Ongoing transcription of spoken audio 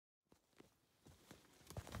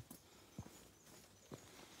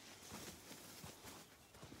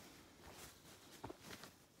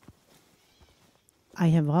I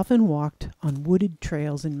have often walked on wooded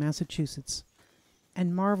trails in Massachusetts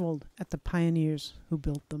and marveled at the pioneers who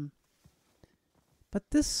built them. But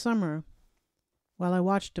this summer, while I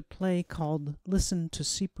watched a play called Listen to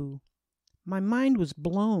Sipu, my mind was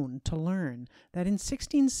blown to learn that in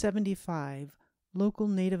 1675, local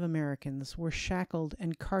Native Americans were shackled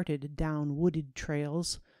and carted down wooded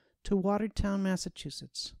trails to Watertown,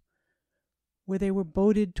 Massachusetts, where they were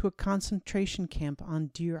boated to a concentration camp on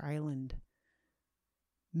Deer Island.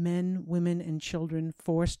 Men, women, and children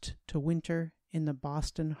forced to winter in the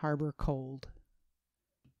Boston Harbor cold.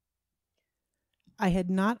 I had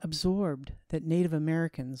not absorbed that Native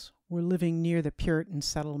Americans were living near the Puritan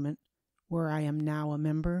settlement, where I am now a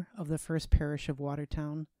member of the First Parish of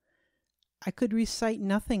Watertown. I could recite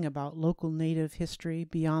nothing about local Native history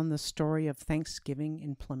beyond the story of Thanksgiving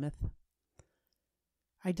in Plymouth.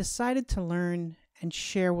 I decided to learn and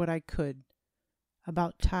share what I could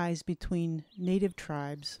about ties between Native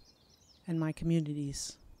tribes and my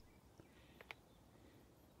communities.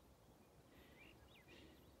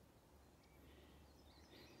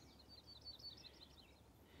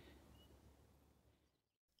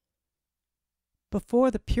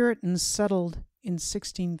 Before the Puritans settled in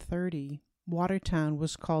 1630, Watertown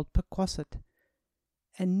was called Pocumtuc,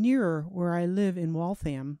 and nearer where I live in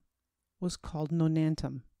Waltham was called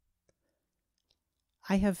Nonantum.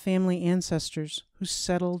 I have family ancestors who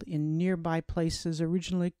settled in nearby places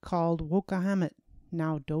originally called Wompanoag,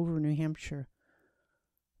 now Dover, New Hampshire,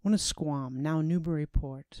 Winnisquam, now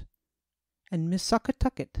Newburyport, and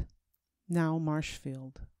Massachusett, now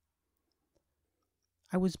Marshfield.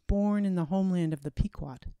 I was born in the homeland of the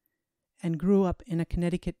Pequot and grew up in a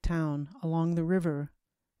Connecticut town along the river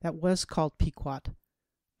that was called Pequot,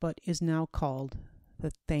 but is now called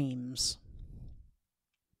the Thames.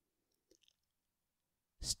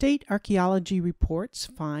 State archaeology reports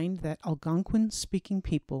find that Algonquin-speaking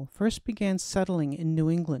people first began settling in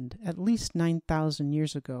New England at least 9,000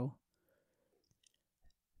 years ago.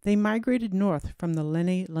 They migrated north from the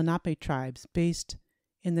Lenape tribes based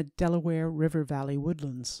in the Delaware River Valley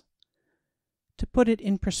woodlands. To put it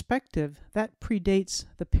in perspective, that predates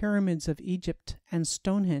the pyramids of Egypt and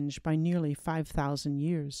Stonehenge by nearly 5,000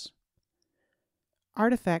 years.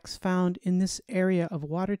 Artifacts found in this area of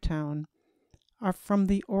Watertown are from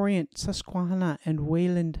the Orient Susquehanna and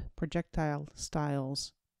Wayland projectile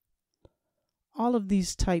styles. All of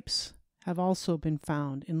these types have also been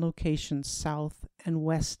found in locations south and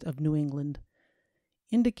west of New England,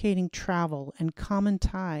 indicating travel and common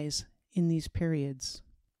ties in these periods.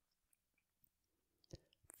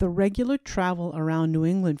 The regular travel around New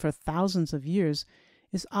England for thousands of years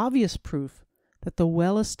is obvious proof that the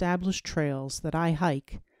well-established trails that I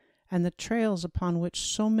hike and the trails upon which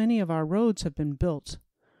so many of our roads have been built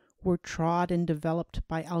were trod and developed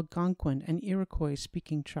by Algonquin and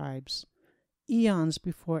Iroquois-speaking tribes, eons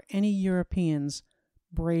before any Europeans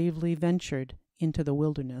bravely ventured into the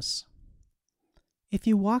wilderness. If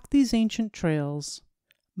you walk these ancient trails,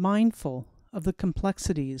 mindful of the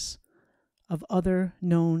complexities of other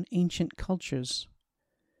known ancient cultures,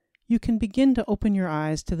 you can begin to open your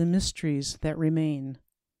eyes to the mysteries that remain.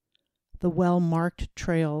 The well-marked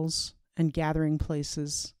trails and gathering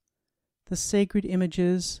places, the sacred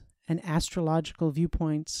images and astrological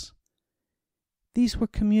viewpoints. These were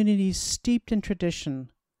communities steeped in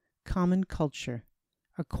tradition, common culture,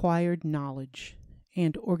 acquired knowledge,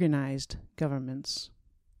 and organized governments.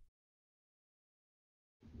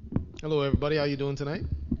 Hello, everybody. How are you doing tonight?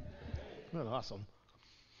 Well, awesome.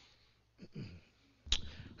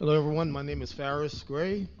 Hello, everyone. My name is Farris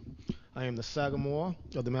Gray. I am the Sagamore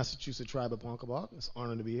of the Massachusetts tribe of Pocumtuc. It's an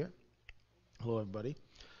honor to be here. Hello, everybody.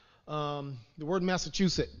 The word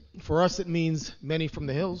Massachusetts, for us, it means many from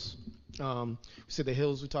the hills. We say the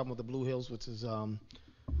hills, we're talking about the Blue Hills, which is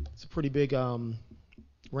it's a pretty big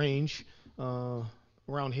range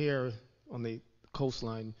around here on the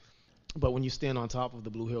coastline. But when you stand on top of the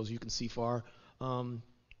Blue Hills, you can see far.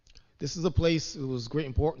 This is a place that was great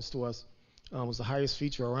importance to us. It was the highest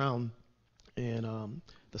feature around, and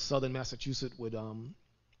the southern Massachusetts would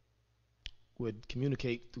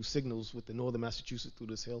communicate through signals with the northern Massachusetts through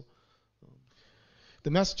this hill.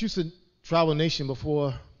 The Massachusetts tribal nation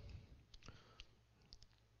before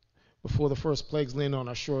the first plagues landed on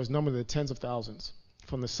our shores numbered in the tens of thousands.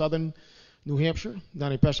 From the southern New Hampshire,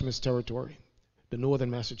 down in Pennacock territory, the northern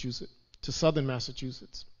Massachusetts, to southern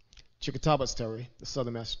Massachusetts, Chickataba's territory, the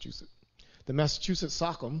southern Massachusetts. The Massachusetts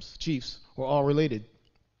Sachems, chiefs, were all related,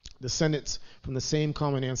 descendants from the same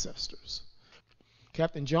common ancestors.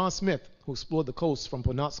 Captain John Smith, who explored the coast from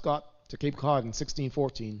Pennacock to Cape Cod in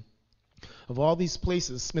 1614, of all these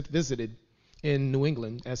places Smith visited, in New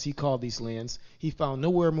England, as he called these lands, he found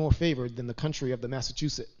nowhere more favored than the country of the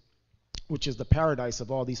Massachusett, which is the paradise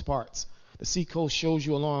of all these parts. The seacoast shows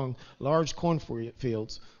you along large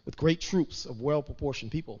cornfields with great troops of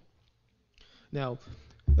well-proportioned people. Now,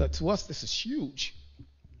 to us, this is huge,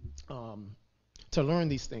 to learn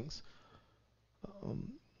these things,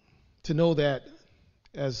 to know that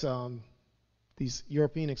as these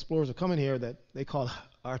European explorers are coming here, that they call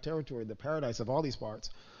our territory the paradise of all these parts.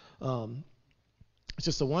 It's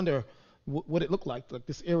just a wonder what it looked like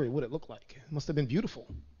this area, what it looked like. It must have been beautiful.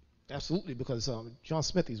 Absolutely, because John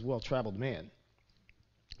Smith, he's a well-traveled man.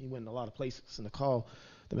 He went in a lot of places, and to call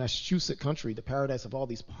the Massachusetts country the paradise of all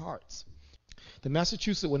these parts. The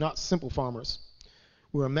Massachusetts were not simple farmers.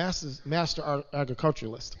 We were master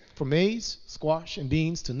agriculturalists. From maize, squash, and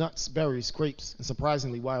beans to nuts, berries, grapes, and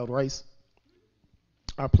surprisingly wild rice.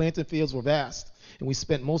 Our planted fields were vast, and we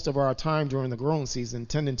spent most of our time during the growing season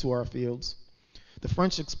tending to our fields. The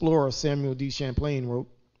French explorer Samuel de Champlain wrote,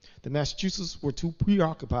 "The Massachusetts were too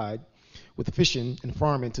preoccupied with fishing and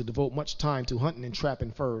farming to devote much time to hunting and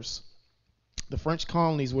trapping furs. The French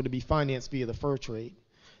colonies were to be financed via the fur trade.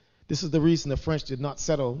 This is the reason the French did not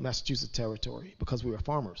settle Massachusetts territory, because we were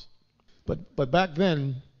farmers." But back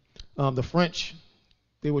then, the French,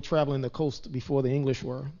 they were traveling the coast before the English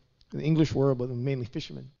were. The English were, but mainly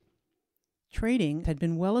fishermen. Trading had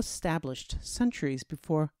been well established centuries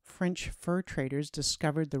before French fur traders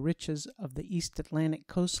discovered the riches of the East Atlantic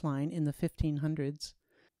coastline in the 1500s.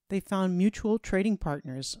 They found mutual trading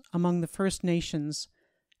partners among the First Nations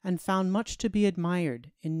and found much to be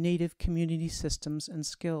admired in native community systems and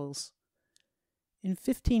skills. In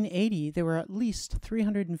 1580, there were at least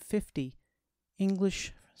 350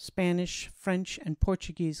 English, Spanish, French, and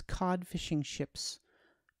Portuguese cod fishing ships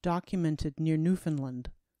documented near Newfoundland.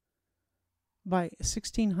 By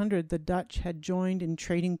 1600, the Dutch had joined in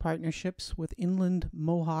trading partnerships with inland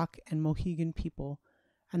Mohawk and Mohegan people,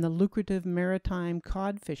 and the lucrative maritime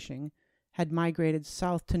cod fishing had migrated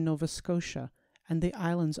south to Nova Scotia and the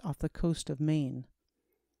islands off the coast of Maine.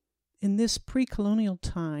 In this pre-colonial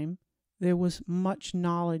time, there was much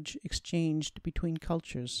knowledge exchanged between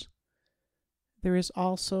cultures. There is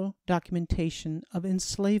also documentation of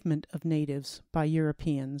enslavement of natives by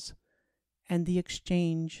Europeans and the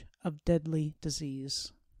exchange of deadly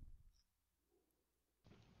disease.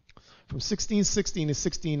 From 1616 to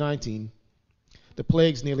 1619, the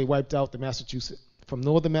plagues nearly wiped out the Massachusetts. From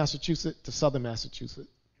northern Massachusetts to southern Massachusetts,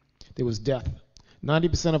 there was death.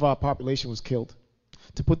 90% of our population was killed.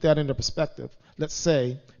 To put that into perspective, let's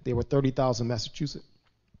say there were 30,000 Massachusetts.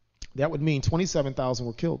 That would mean 27,000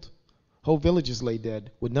 were killed. Whole villages lay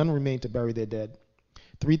dead, with none remain to bury their dead.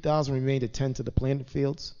 3,000 remained to tend to the planted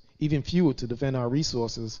fields, even fewer to defend our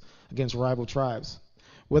resources against rival tribes.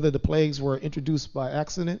 Whether the plagues were introduced by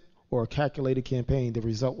accident or a calculated campaign, the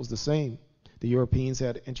result was the same. The Europeans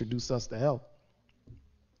had introduced us to hell.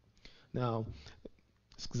 Now,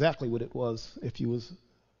 it's exactly what it was if you was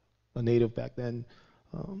a native back then.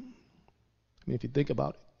 If you think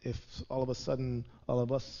about it, if all of a sudden all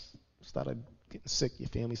of us started getting sick, your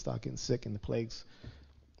family started getting sick, and the plagues,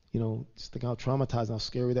 just think how traumatizing, how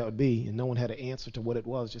scary that would be, and no one had an answer to what it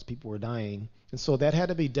was, just people were dying. And so that had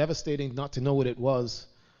to be devastating not to know what it was.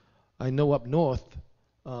 I know up north,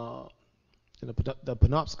 the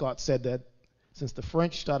Penobscot said that since the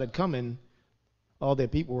French started coming, all their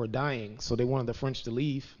people were dying, so they wanted the French to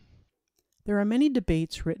leave. There are many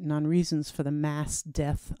debates written on reasons for the mass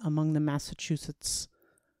death among the Massachusetts,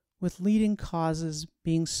 with leading causes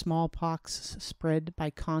being smallpox spread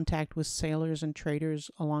by contact with sailors and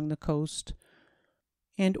traders along the coast,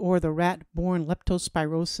 and or the rat-borne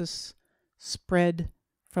leptospirosis spread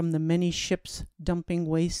from the many ships dumping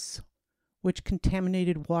wastes which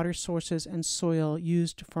contaminated water sources and soil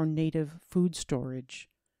used for native food storage.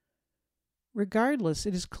 Regardless,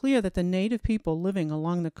 it is clear that the native people living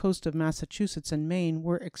along the coast of Massachusetts and Maine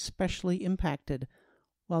were especially impacted,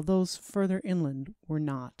 while those further inland were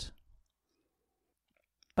not.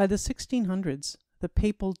 By the 1600s, the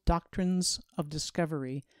papal doctrines of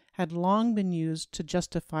discovery had long been used to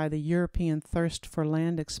justify the European thirst for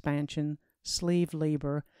land expansion, slave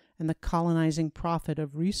labor, and the colonizing profit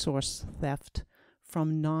of resource theft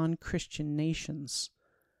from non-Christian nations.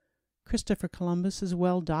 Christopher Columbus is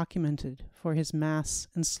well documented for his mass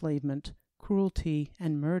enslavement, cruelty,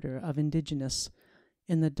 and murder of indigenous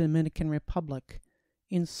in the Dominican Republic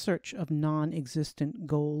in search of non-existent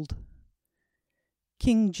gold.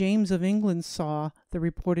 King James of England saw the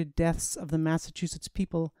reported deaths of the Massachusetts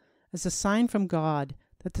people as a sign from God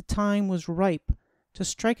that the time was ripe to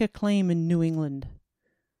strike a claim in New England.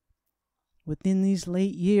 Within these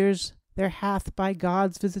late years, there hath by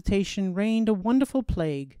God's visitation reigned a wonderful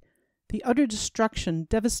plague, the utter destruction,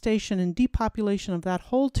 devastation, and depopulation of that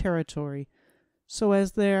whole territory, so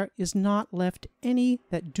as there is not left any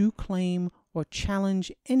that do claim or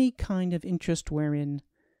challenge any kind of interest wherein.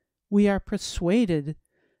 We are persuaded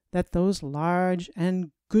that those large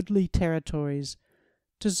and goodly territories,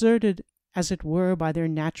 deserted as it were by their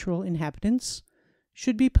natural inhabitants,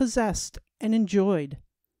 should be possessed and enjoyed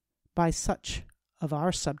by such of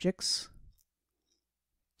our subjects.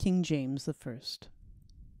 King James I.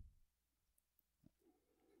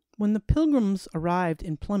 When the Pilgrims arrived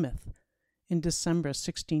in Plymouth in December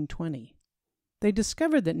 1620, they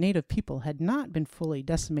discovered that native people had not been fully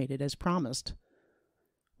decimated as promised.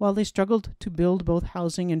 While they struggled to build both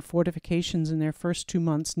housing and fortifications in their first 2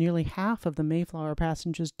 months, nearly half of the Mayflower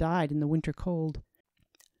passengers died in the winter cold.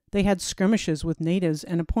 They had skirmishes with natives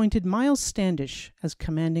and appointed Miles Standish as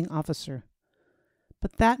commanding officer.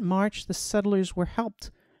 But that March the settlers were helped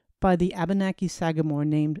by the Abenaki Sagamore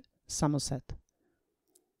named Samoset.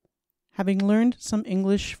 Having learned some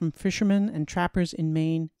English from fishermen and trappers in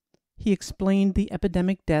Maine, he explained the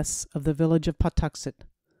epidemic deaths of the village of Pocumtuc,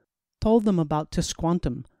 told them about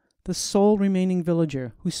Tisquantum, the sole remaining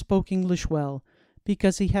villager who spoke English well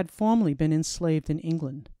because he had formerly been enslaved in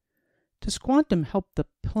England. Tisquantum helped the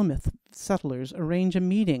Plymouth settlers arrange a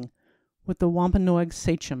meeting with the Wampanoag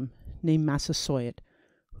sachem named Massachusett,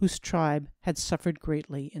 whose tribe had suffered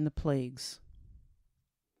greatly in the plagues.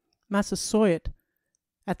 Massachusett,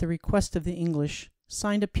 at the request of the English,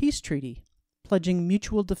 signed a peace treaty, pledging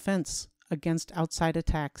mutual defense against outside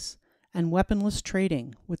attacks and weaponless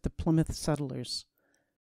trading with the Plymouth settlers.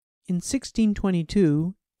 In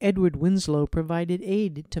 1622, Edward Winslow provided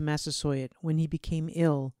aid to Massachusett when he became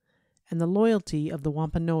ill, and the loyalty of the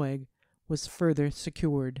Wampanoag was further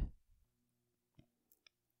secured.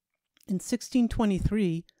 In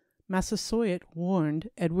 1623, Massachusett warned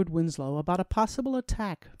Edward Winslow about a possible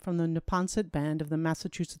attack from the Neponset band of the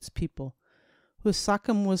Massachusetts people, whose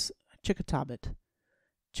sachem was Chickatawbit.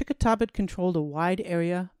 Chickatawbit controlled a wide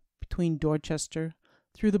area between Dorchester,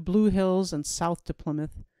 through the Blue Hills, and south to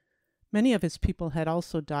Plymouth. Many of his people had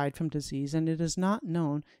also died from disease, and it is not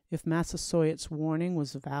known if Massachusett's warning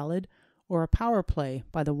was valid or a power play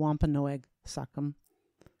by the Wampanoag sachem.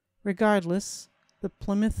 Regardless, the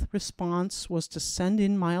Plymouth response was to send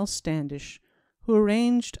in Miles Standish, who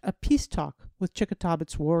arranged a peace talk with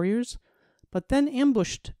Chickatawbit's warriors, but then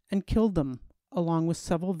ambushed and killed them, along with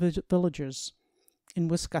several villagers, in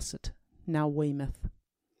Wiscasset, now Weymouth.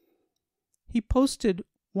 He posted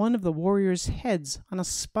one of the warriors' heads on a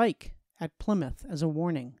spike at Plymouth as a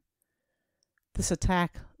warning. This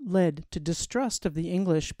attack led to distrust of the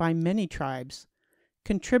English by many tribes,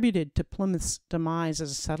 contributed to Plymouth's demise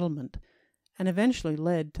as a settlement, and eventually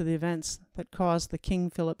led to the events that caused the King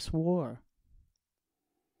Philip's War.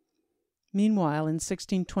 Meanwhile, in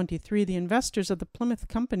 1623, the investors of the Plymouth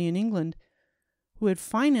Company in England, who had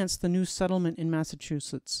financed the new settlement in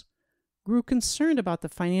Massachusetts, grew concerned about the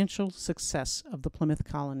financial success of the Plymouth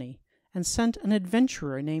colony and sent an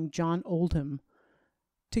adventurer named John Oldham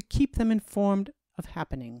to keep them informed of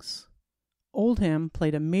happenings. Oldham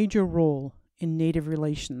played a major role in native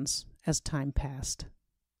relations as time passed.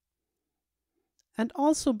 And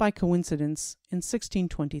also by coincidence, in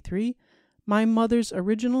 1623, my mother's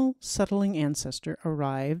original settling ancestor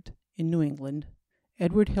arrived in New England.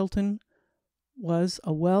 Edward Hilton was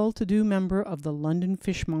a well-to-do member of the London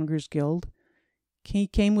Fishmongers' Guild. He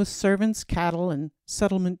came with servants, cattle, and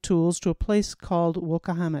settlement tools to a place called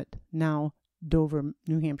Wompanoag, now Dover,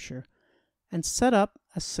 New Hampshire, and set up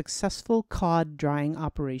a successful cod drying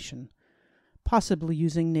operation, possibly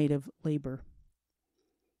using native labor.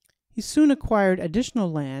 He soon acquired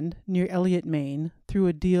additional land near Eliot, Maine, through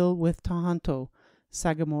a deal with Toronto,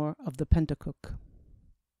 Sagamore of the Pennacock.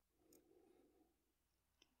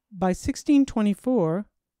 By 1624,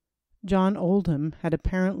 John Oldham had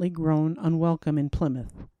apparently grown unwelcome in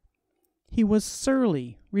Plymouth. He was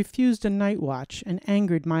surly, refused a night watch, and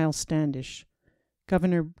angered Miles Standish.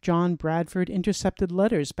 Governor John Bradford intercepted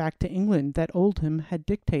letters back to England that Oldham had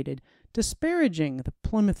dictated, disparaging the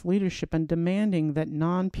Plymouth leadership and demanding that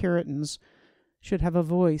non-Puritans should have a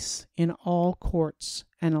voice in all courts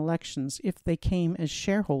and elections if they came as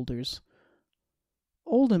shareholders.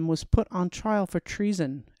 Oldham was put on trial for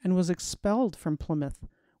treason and was expelled from Plymouth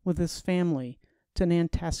with his family to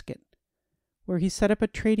Nantasket, where he set up a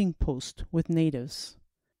trading post with natives.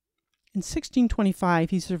 In 1625,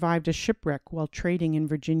 he survived a shipwreck while trading in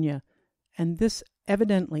Virginia, and this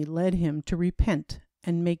evidently led him to repent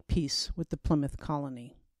and make peace with the Plymouth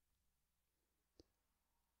colony.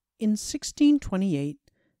 In 1628,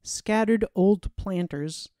 scattered old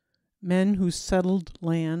planters, men who settled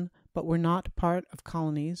land but were not part of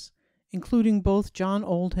colonies, including both John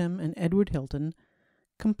Oldham and Edward Hilton,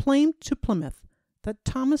 complained to Plymouth that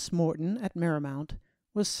Thomas Morton at Merrimount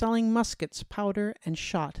was selling muskets, powder, and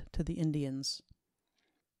shot to the Indians.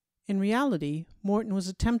 In reality, Morton was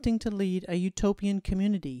attempting to lead a utopian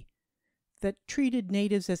community that treated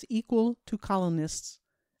natives as equal to colonists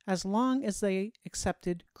as long as they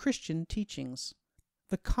accepted Christian teachings.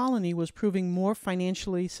 The colony was proving more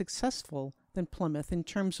financially successful than Plymouth in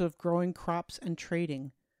terms of growing crops and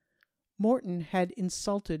trading. Morton had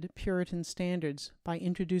insulted Puritan standards by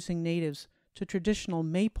introducing natives to traditional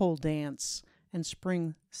maypole dance and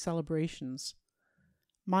spring celebrations.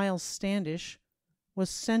 Miles Standish was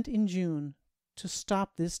sent in June to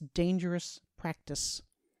stop this dangerous practice.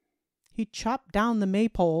 He chopped down the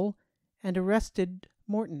maypole and arrested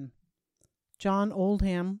Morton. John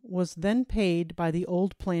Oldham was then paid by the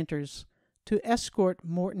old planters to escort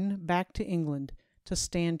Morton back to England to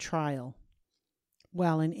stand trial.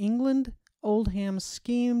 While in England, Oldham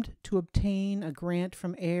schemed to obtain a grant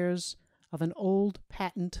from heirs of an old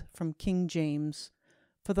patent from King James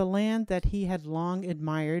for the land that he had long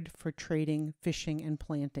admired for trading, fishing, and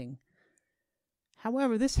planting.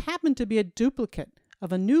 However, this happened to be a duplicate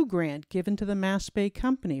of a new grant given to the Mass Bay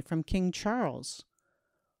Company from King Charles.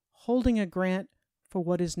 Holding a grant for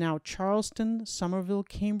what is now Charleston, Somerville,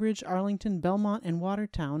 Cambridge, Arlington, Belmont, and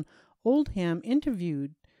Watertown, Oldham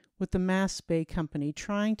interviewed with the Mass Bay Company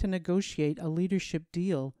trying to negotiate a leadership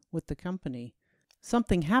deal with the company.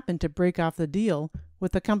 Something happened to break off the deal,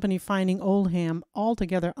 with the company finding Oldham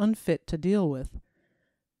altogether unfit to deal with.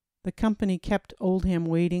 The company kept Oldham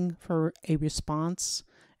waiting for a response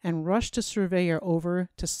and rushed a surveyor over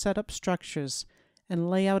to set up structures and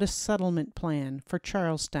lay out a settlement plan for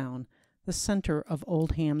Charlestown, the center of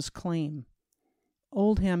Oldham's claim.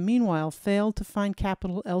 Oldham, meanwhile, failed to find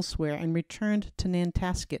capital elsewhere and returned to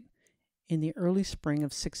Nantasket in the early spring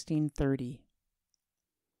of 1630.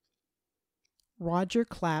 Roger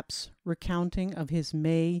Clapp's recounting of his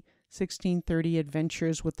May 1630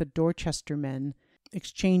 adventures with the Dorchester men,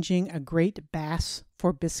 exchanging a great bass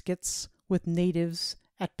for biscuits with natives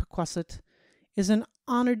at Pocumtuc, is an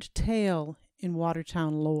honored tale in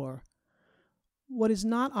Watertown lore. What is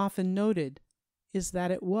not often noted is that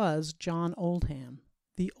it was John Oldham,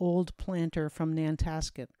 the old planter from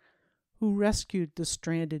Nantasket, who rescued the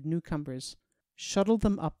stranded newcomers, shuttled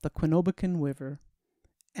them up the Quinobacan River,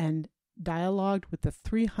 and dialogued with the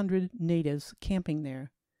 300 natives camping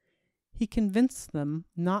there. He convinced them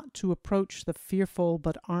not to approach the fearful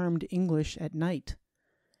but armed English at night.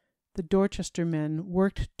 The Dorchester men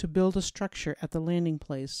worked to build a structure at the landing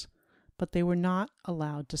place, but they were not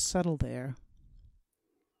allowed to settle there.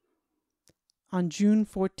 On June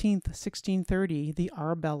 14, 1630, the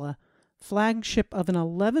Arabella, flagship of an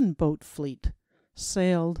 11-boat fleet,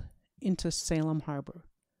 sailed into Salem Harbor.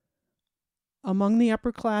 Among the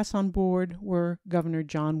upper class on board were Governor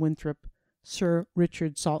John Winthrop, Sir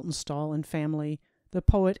Richard Saltonstall and family, the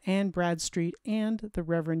poet Anne Bradstreet, and the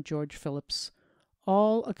Reverend George Phillips,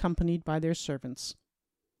 all accompanied by their servants.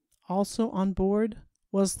 Also on board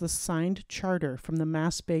was the signed charter from the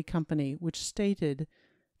Mass Bay Company, which stated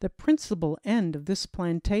the principal end of this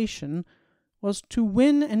plantation was to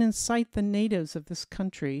win and incite the natives of this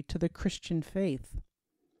country to the Christian faith.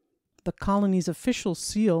 The colony's official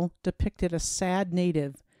seal depicted a sad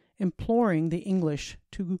native imploring the English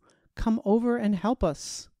to come over and help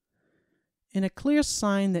us. In a clear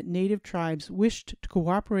sign that native tribes wished to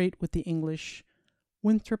cooperate with the English,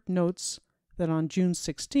 Winthrop notes that on June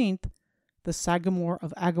 16th, the Sagamore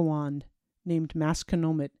of Agawand, named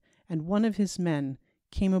Masconomet, and one of his men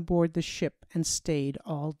came aboard the ship and stayed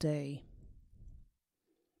all day.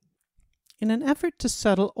 In an effort to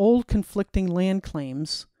settle old conflicting land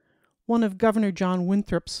claims, one of Governor John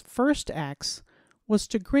Winthrop's first acts was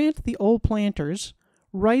to grant the old planters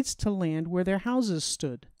rights to land where their houses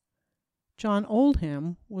stood. John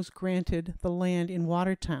Oldham was granted the land in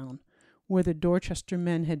Watertown, where the Dorchester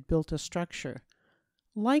men had built a structure,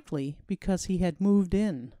 likely because he had moved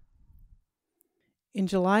in. In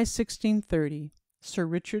July 1630, Sir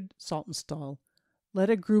Richard Saltonstall led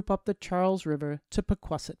a group up the Charles River to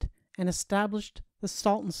Pequot and established the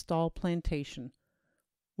Saltonstall plantation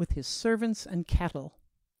with his servants and cattle.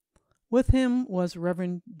 With him was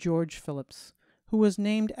Reverend George Phillips, who was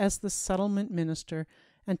named as the settlement minister,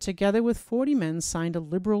 and together with 40 men signed a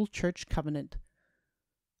liberal church covenant.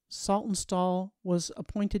 Saltonstall was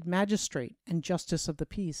appointed magistrate and justice of the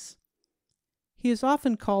peace. He is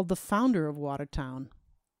often called the founder of Watertown,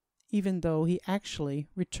 even though he actually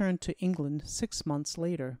returned to England 6 months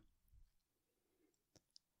later.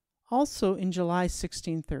 Also in July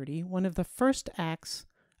 1630, one of the first acts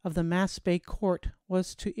of the Mass Bay Court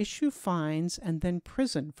was to issue fines and then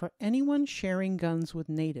prison for anyone sharing guns with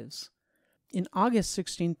natives. In August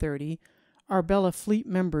 1630, Arbella Fleet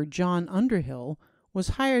member John Underhill was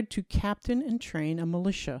hired to captain and train a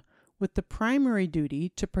militia with the primary duty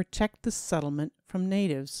to protect the settlement from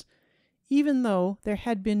natives, even though there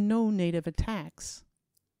had been no native attacks.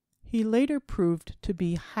 He later proved to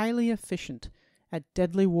be highly efficient at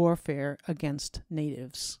deadly warfare against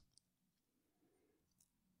natives.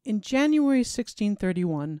 In January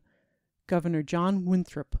 1631, Governor John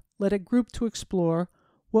Winthrop led a group to explore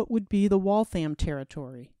what would be the Waltham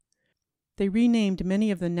territory. They renamed many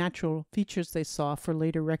of the natural features they saw for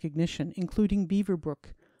later recognition, including Beaver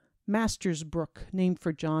Brook, Master's Brook, named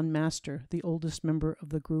for John Master, the oldest member of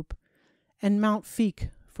the group, and Mount Feake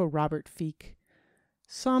for Robert Feake.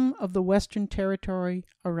 Some of the western territory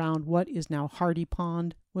around what is now Hardy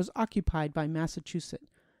Pond was occupied by Massachusett,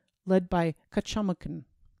 led by Pocumtuc,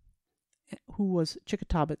 who was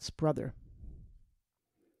Chickatawbit's brother.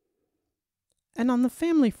 And on the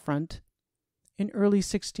family front, in early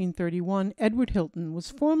 1631, Edward Hilton was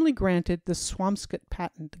formally granted the Swampscott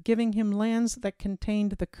patent, giving him lands that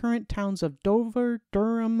contained the current towns of Dover,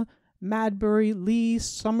 Durham, Madbury, Lee,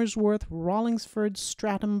 Somersworth, Rollingsford,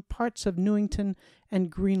 Stratham, parts of Newington, and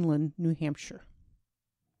Greenland, New Hampshire.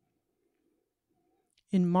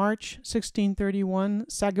 In March 1631,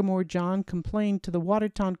 Sagamore John complained to the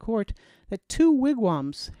Watertown court that 2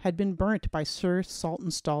 wigwams had been burnt by Sir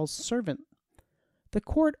Saltonstall's servant. The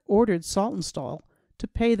court ordered Saltonstall to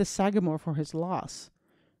pay the Sagamore for his loss,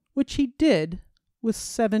 which he did with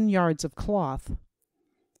 7 yards of cloth.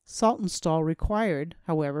 Saltonstall required,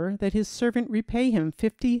 however, that his servant repay him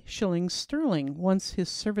 50 shillings sterling once his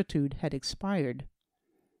servitude had expired.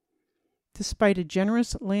 Despite a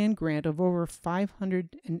generous land grant of over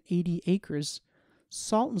 580 acres,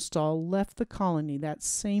 Saltonstall left the colony that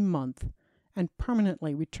same month and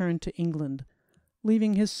permanently returned to England,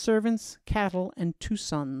 leaving his servants, cattle, and 2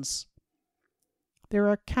 sons. There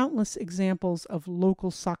are countless examples of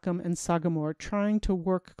local Sachem and Sagamore trying to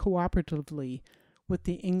work cooperatively with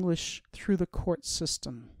the English through the court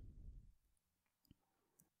system.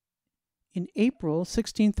 In April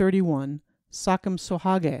 1631, Sachem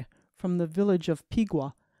Sohage from the village of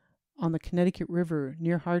Pequot on the Connecticut River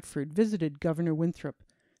near Hartford visited Governor Winthrop,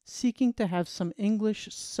 seeking to have some English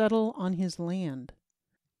settle on his land.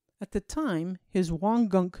 At the time, his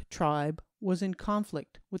Wongunk tribe was in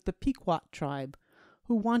conflict with the Pequot tribe,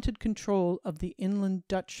 who wanted control of the inland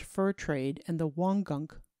Dutch fur trade, and the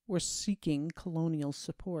Wongunk were seeking colonial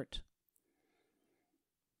support.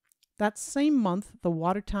 That same month, the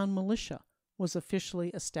Watertown militia was officially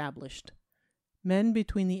established. Men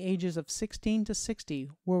between the ages of 16 to 60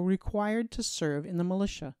 were required to serve in the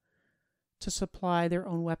militia to supply their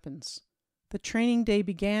own weapons. The training day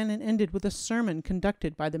began and ended with a sermon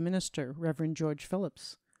conducted by the minister, Reverend George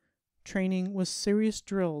Phillips. Training was serious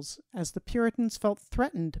drills, as the Puritans felt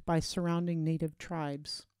threatened by surrounding native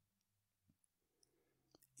tribes.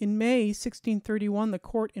 In May 1631, the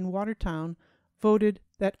court in Watertown voted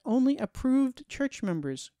that only approved church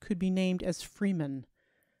members could be named as freemen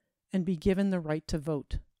and be given the right to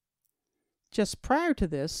vote. Just prior to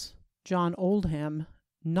this, John Oldham,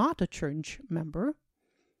 not a church member,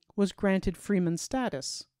 was granted freeman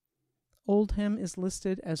status. Oldham is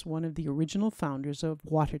listed as one of the original founders of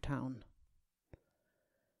Watertown.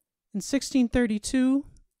 In 1632,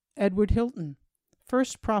 Edward Hilton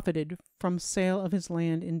first profited from sale of his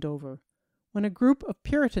land in Dover, when a group of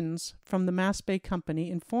Puritans from the Mass Bay Company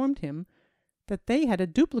informed him that they had a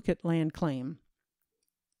duplicate land claim.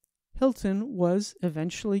 Hilton was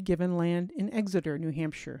eventually given land in Exeter, New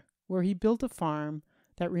Hampshire, where he built a farm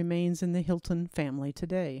that remains in the Hilton family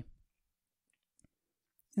today.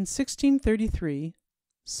 In 1633,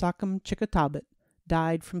 Sachem Chickatawbit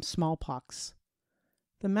died from smallpox.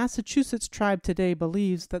 The Massachusetts tribe today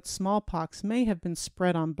believes that smallpox may have been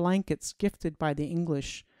spread on blankets gifted by the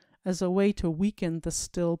English as a way to weaken the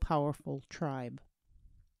still powerful tribe.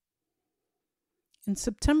 In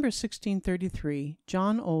September 1633,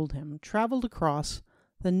 John Oldham traveled across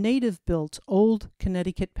the native-built Old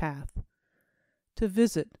Connecticut Path to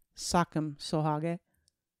visit Sachem Sohage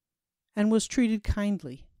and was treated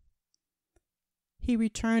kindly. He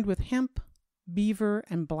returned with hemp, beaver,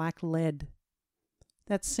 and black lead.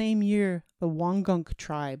 That same year, the Wongunk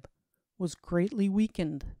tribe was greatly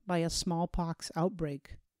weakened by a smallpox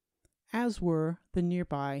outbreak, as were the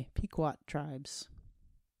nearby Pequot tribes.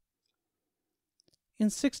 In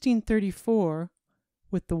 1634,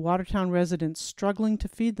 with the Watertown residents struggling to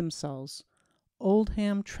feed themselves,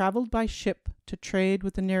 Oldham traveled by ship to trade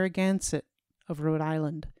with the Narragansett of Rhode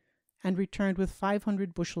Island and returned with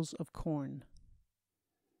 500 bushels of corn.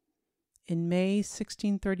 In May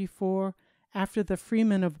 1634, after the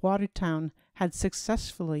freemen of Watertown had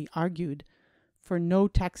successfully argued for no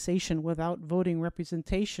taxation without voting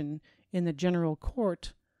representation in the general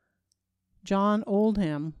court, John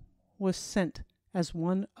Oldham was sent as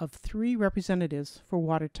one of 3 representatives for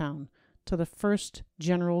Watertown to the first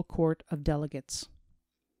General Court of Delegates.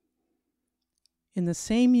 In the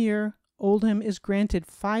same year, Oldham is granted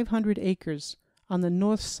 500 acres on the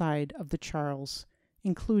north side of the Charles,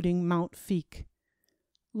 including Mount Feake,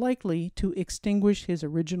 likely to extinguish his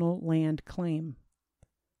original land claim.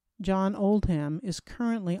 John Oldham is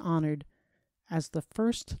currently honored as the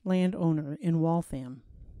first landowner in Waltham.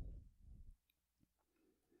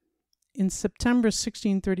 In September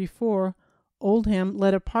 1634, Oldham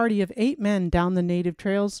led a party of 8 men down the native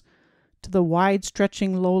trails to the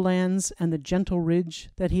wide-stretching lowlands and the gentle ridge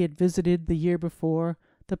that he had visited the year before,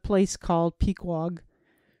 the place called Pequot.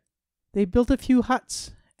 They built a few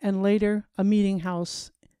huts and later a meeting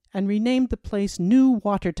house and renamed the place New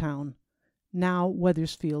Watertown, now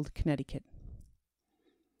Wethersfield, Connecticut.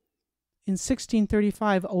 In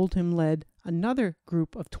 1635, Oldham led another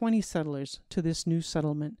group of 20 settlers to this new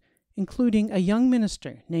settlement, including a young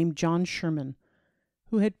minister named John Sherman,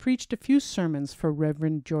 who had preached a few sermons for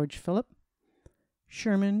Reverend George Phillip.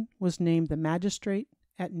 Sherman was named the magistrate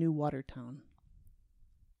at New Watertown.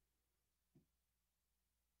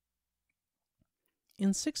 In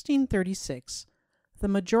 1636, the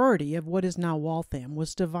majority of what is now Waltham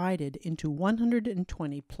was divided into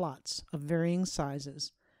 120 plots of varying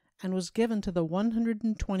sizes and was given to the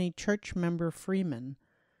 120 church member freemen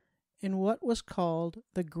in what was called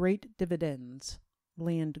the Great Dividends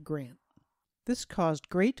land grant. This caused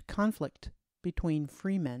great conflict between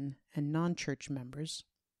freemen and non-church members.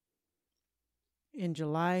 In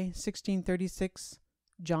July 1636,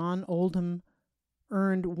 John Oldham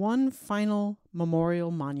earned one final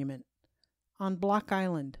memorial monument on Block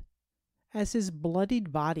Island, as his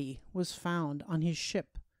bloodied body was found on his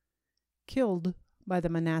ship, killed by the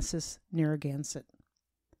Manassas Narragansett.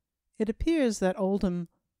 It appears that Oldham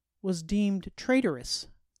was deemed traitorous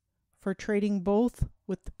for trading both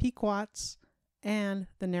with the Pequots and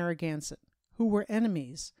the Narragansett, who were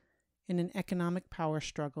enemies in an economic power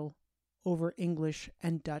struggle over English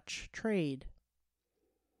and Dutch trade.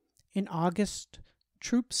 In August,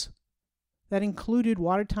 troops that included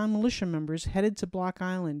Watertown militia members headed to Block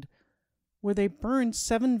Island, where they burned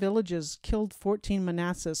 7 villages, killed 14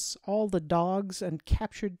 Manassas, all the dogs, and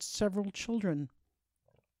captured several children.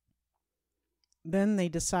 Then they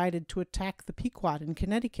decided to attack the Pequot in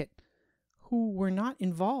Connecticut, who were not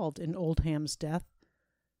involved in Oldham's death,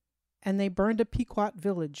 and they burned a Pequot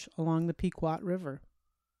village along the Pequot River.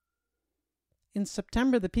 In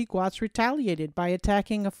September, the Pequots retaliated by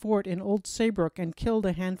attacking a fort in Old Saybrook and killed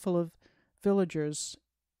a handful of villagers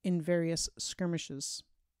in various skirmishes.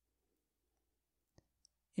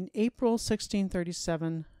 In April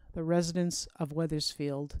 1637, the residents of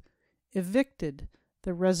Wethersfield evicted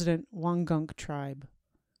the resident Wangunk tribe,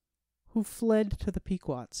 who fled to the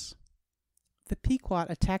Pequots. The Pequot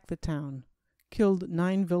attacked the town, killed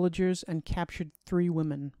 9 villagers, and captured 3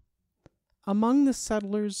 women. Among the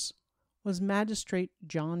settlers was Magistrate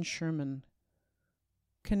John Sherman.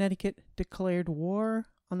 Connecticut declared war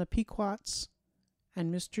on the Pequots,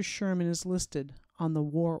 and Mr. Sherman is listed on the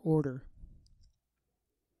war order.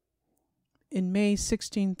 In May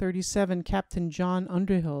 1637, Captain John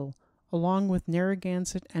Underhill, along with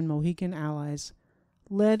Narragansett and Mohegan allies,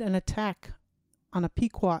 led an attack on a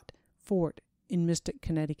Pequot fort in Mystic,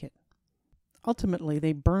 Connecticut. Ultimately,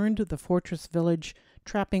 they burned the fortress village,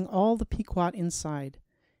 trapping all the Pequot inside,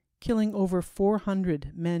 killing over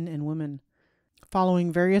 400 men and women.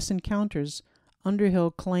 Following various encounters,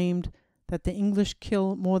 Underhill claimed that the English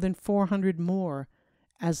kill more than 400 more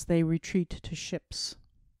as they retreat to ships.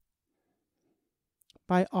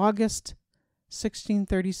 By August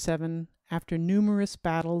 1637, after numerous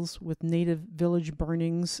battles with native village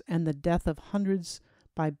burnings and the death of hundreds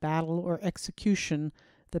by battle or execution,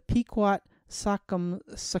 the Pequot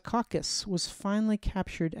Massachusett was finally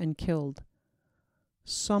captured and killed.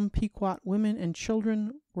 Some Pequot women and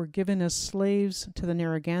children were given as slaves to the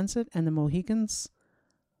Narragansett and the Mohegans.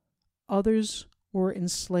 Others were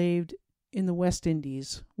enslaved in the West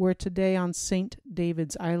Indies, where today on St.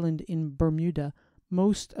 David's Island in Bermuda,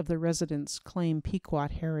 most of the residents claim Pequot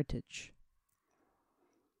heritage.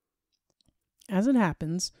 As it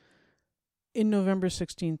happens, in November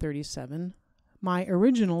 1637, my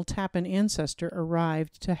original Tappan ancestor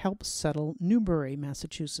arrived to help settle Newbury,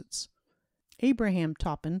 Massachusetts. Abraham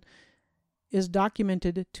Tappan is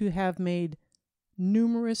documented to have made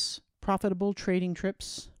numerous profitable trading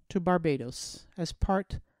trips to Barbados as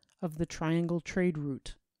part of the Triangle trade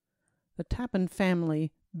route. The Tappan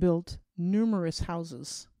family built numerous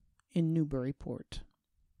houses in Newburyport.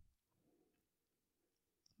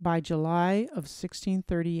 By July of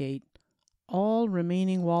 1638, all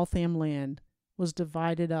remaining Waltham land was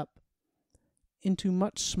divided up into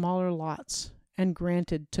much smaller lots and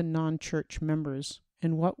granted to non-church members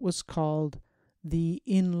in what was called the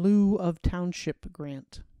in lieu of township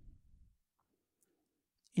grant.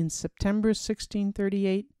 In September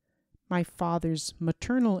 1638, my father's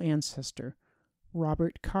maternal ancestor,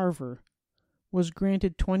 Robert Carver, was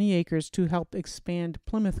granted 20 acres to help expand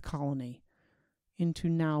Plymouth Colony into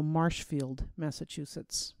now Marshfield,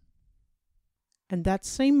 Massachusetts. And that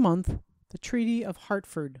same month, the Treaty of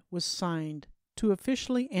Hartford was signed to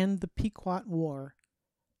officially end the Pequot War.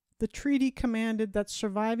 The treaty commanded that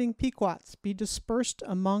surviving Pequots be dispersed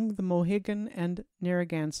among the Mohegan and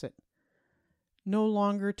Narragansett, no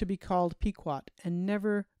longer to be called Pequot, and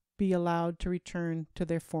never be allowed to return to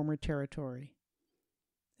their former territory.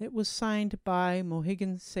 It was signed by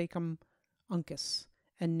Mohegan Sachem Uncas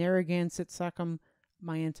and Narragansett Sachem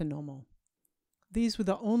Miantinomo. These were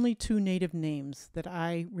the only two native names that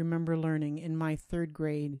I remember learning in my third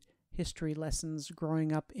grade history lessons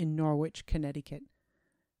growing up in Norwich, Connecticut,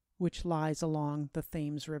 which lies along the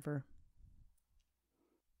Thames River.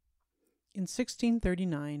 In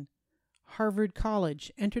 1639, Harvard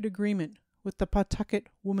College entered agreement with the Pawtucket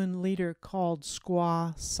woman leader called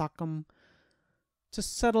Squaw Sachem to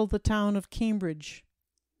settle the town of Cambridge.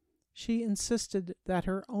 She insisted that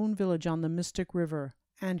her own village on the Mystic River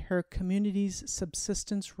and her community's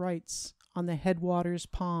subsistence rights on the headwaters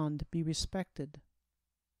pond be respected.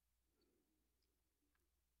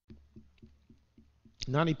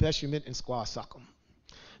 Nipmuc and Squaw Sachem.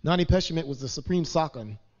 Nipmuc was the supreme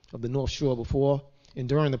Sachem of the North Shore before and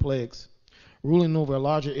during the plagues, ruling over a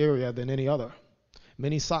larger area than any other.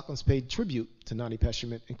 Many Sachems paid tribute to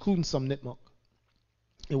Nipmuc, including some Nipmuc.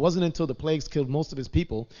 It wasn't until the plagues killed most of his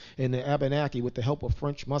people in the Abenaki with the help of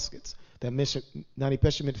French muskets that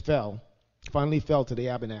Nipmuc finally fell to the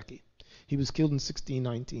Abenaki. He was killed in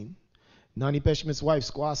 1619. Nipmuc's wife,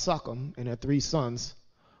 Squaw Sachem, and her three sons,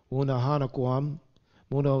 Wonahanaquam,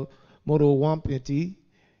 Modowampiti,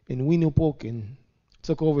 and Winupokin,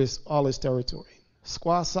 took over all his territory.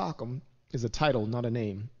 Squaw Sachem is a title, not a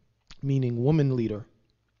name, meaning woman leader.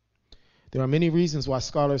 There are many reasons why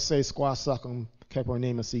scholars say Squaw Sachem kept her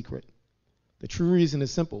name a secret. The true reason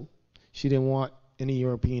is simple. She didn't want any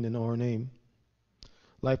European to know her name.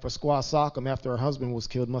 Life for Squaw Sachem after her husband was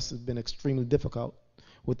killed must have been extremely difficult.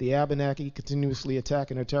 With the Abenaki continuously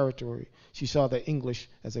attacking her territory, she saw the English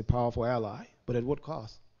as a powerful ally, but at what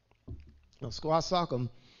cost? Now, Squaw Sachem,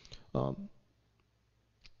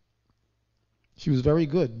 she was very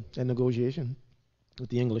good at negotiation with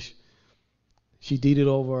the English. She deeded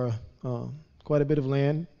over quite a bit of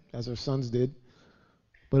land, as her sons did,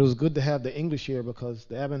 but it was good to have the English here because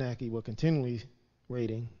the Abenaki were continually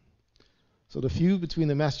raiding. So the feud between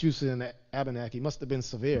the Massachusett and the Abenaki must have been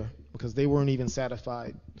severe because they weren't even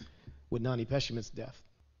satisfied with Nipmuc's death.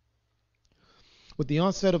 With the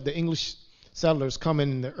onset of the English settlers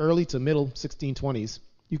coming in the early to middle 1620s,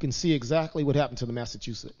 you can see exactly what happened to the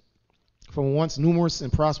Massachusett. From a once numerous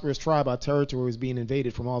and prosperous tribe, our territory was being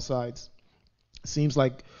invaded from all sides. It seems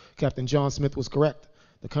like Captain John Smith was correct.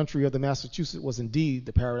 The country of the Massachusett was indeed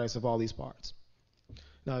the paradise of all these parts.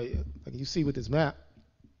 Now, like you see with this map,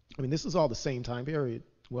 I mean, this is all the same time period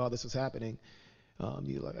while this is happening.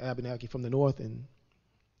 You like Abenaki from the north and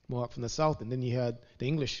Mohawk from the south, and then you had the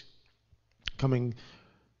English coming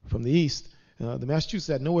from the east. The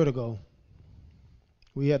Massachusetts had nowhere to go.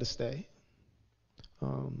 We had to stay.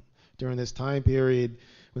 During this time period,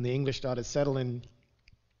 when the English started settling,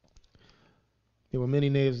 there were many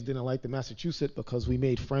natives who didn't like the Massachusetts because we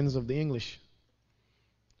made friends of the English,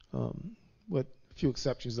 with a few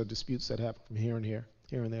exceptions of disputes that happened from here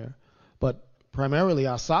and there. But primarily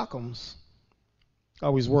our Sachems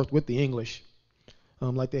always worked with the English,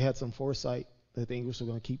 like they had some foresight that the English were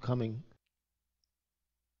going to keep coming.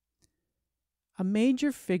 A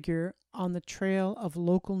major figure on the trail of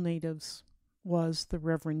local natives was the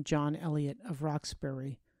Reverend John Eliot of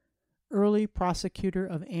Roxbury, early prosecutor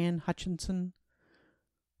of Anne Hutchinson,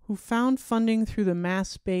 who found funding through the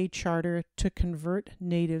Mass Bay Charter to convert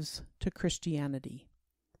natives to Christianity.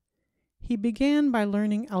 He began by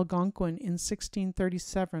learning Algonquin in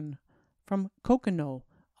 1637 from Cocono,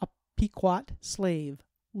 a Pequot slave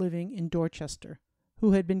living in Dorchester,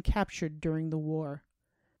 who had been captured during the war.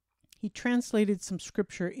 He translated some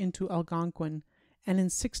scripture into Algonquin, and in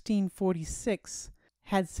 1646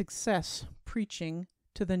 had success preaching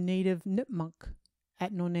to the native Nipmuc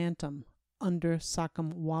at Nonantum under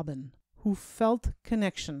Sachem-Wabin, who felt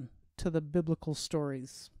connection to the biblical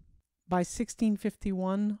stories. By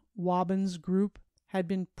 1651, Wabin's group had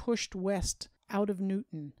been pushed west out of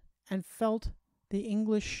Newton and felt the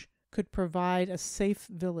English could provide a safe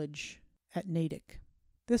village at Natick.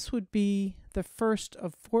 This would be the first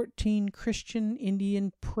of 14 Christian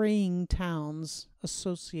Indian praying towns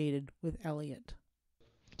associated with Eliot.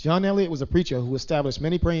 John Eliot was a preacher who established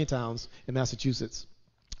many praying towns in Massachusetts,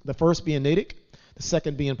 the first being Natick, the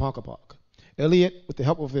second being Pocumtuc. Eliot, with the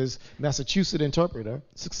help of his Massachusetts interpreter,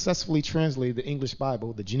 successfully translated the English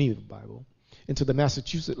Bible, the Geneva Bible, into the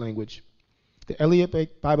Massachusetts language. The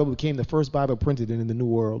Eliot Bible became the first Bible printed in the New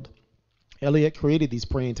World. Eliot created these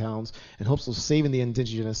praying towns in hopes of saving the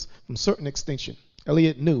indigenous from certain extinction.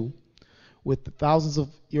 Eliot knew, with the thousands of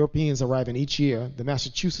Europeans arriving each year, the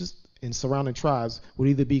Massachusetts and surrounding tribes would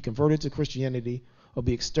either be converted to Christianity or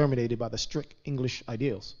be exterminated by the strict English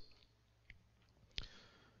ideals.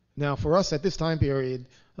 Now, for us at this time period,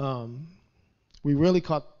 we really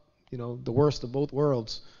caught, the worst of both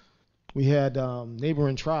worlds. We had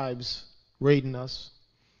neighboring tribes raiding us,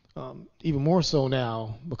 even more so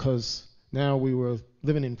now, because now we were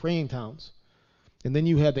living in praying towns. And then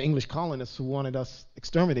you had the English colonists who wanted us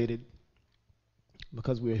exterminated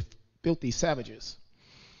because we were filthy savages.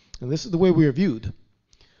 And this is the way we were viewed.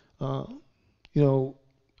 Growing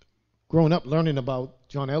up learning about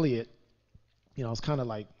John Eliot, I was kind of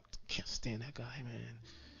like, can't stand that guy, man.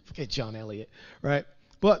 Forget John Eliot, right?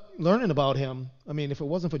 But learning about him, if it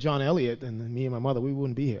wasn't for John Eliot, then me and my mother, we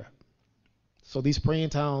wouldn't be here. So these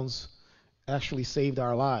praying towns actually saved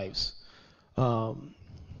our lives. And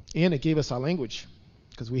it gave us our language,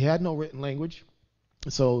 because we had no written language.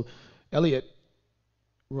 So Eliot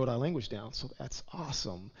wrote our language down. So that's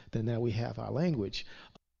awesome that now we have our language.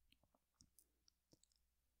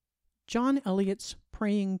 John Eliot's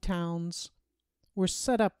praying towns were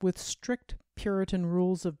set up with strict Puritan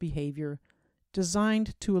rules of behavior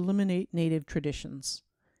designed to eliminate native traditions.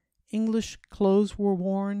 English clothes were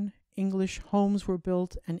worn, English homes were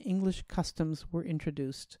built, and English customs were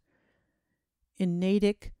introduced. In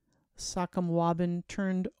Natick, Sachem-Wabin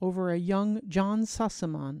turned over a young John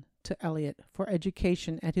Sassamon to Eliot for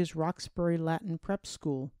education at his Roxbury Latin Prep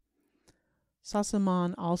School.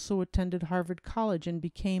 Sassamon also attended Harvard College and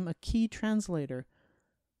became a key translator,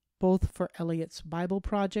 both for Eliot's Bible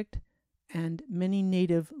project and many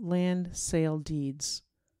native land sale deeds,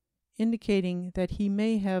 indicating that he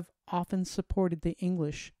may have often supported the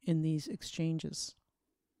English in these exchanges.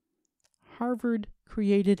 Harvard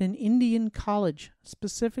created an Indian college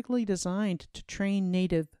specifically designed to train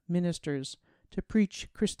native ministers to preach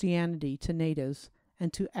Christianity to natives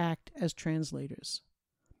and to act as translators.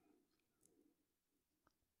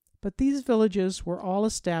 But these villages were all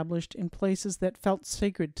established in places that felt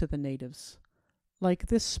sacred to the natives, like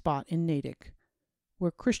this spot in Natick,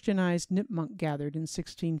 where Christianized Nipmuc gathered in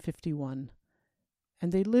 1651,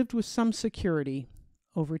 and they lived with some security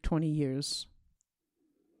over 20 years.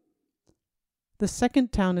 The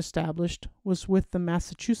second town established was with the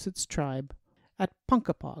Massachusetts tribe at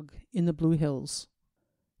Pennacock in the Blue Hills.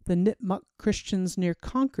 The Nipmuc Christians near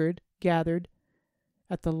Concord gathered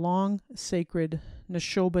at the long, sacred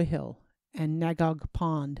Neshoba Hill and Nagog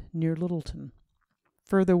Pond near Littleton.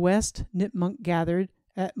 Further west, Nipmuc gathered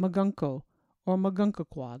at Magunko or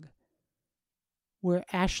Magunkaquag, where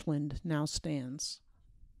Ashland now stands.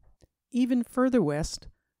 Even further west,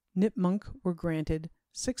 Nipmuc were granted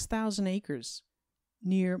 6,000 acres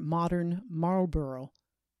near modern Marlborough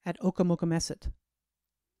at Okomokomeset.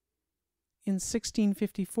 In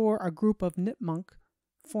 1654, a group of Nipmuc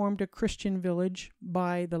formed a Christian village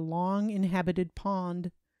by the long-inhabited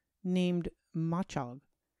pond named Machag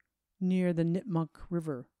near the Nipmuc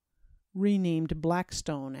River, renamed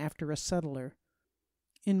Blackstone after a settler.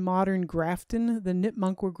 In modern Grafton, the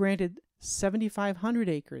Nipmuc were granted 7,500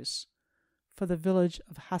 acres for the village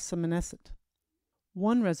of Hassamaneset.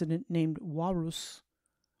 One resident named Warus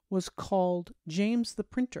was called James the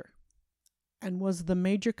Printer and was the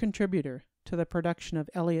major contributor to the production of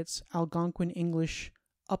Eliot's Algonquin English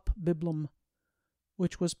Up Biblum,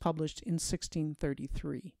 which was published in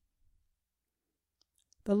 1633.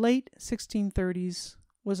 The late 1630s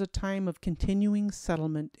was a time of continuing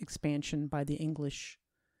settlement expansion by the English.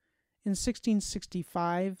 In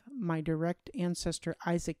 1665, my direct ancestor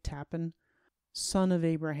Isaac Tappan, son of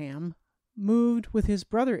Abraham, moved with his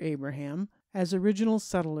brother Abraham as original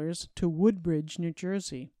settlers to Woodbridge, New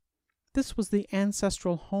Jersey. This was the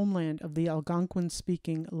ancestral homeland of the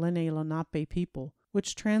Algonquin-speaking Lenni Lenape people,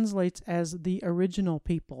 which translates as the original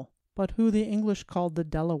people, but who the English called the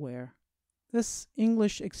Delaware. This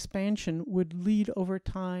English expansion would lead over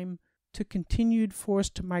time to continued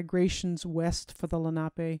forced migrations west for the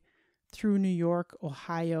Lenape through New York,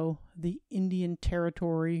 Ohio, the Indian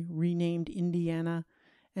Territory, renamed Indiana,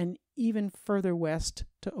 and even further west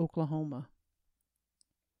to Oklahoma.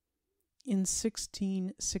 In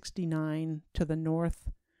 1669, to the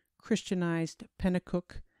north, Christianized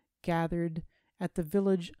Pennacock gathered at the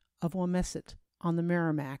village of Wamasett on the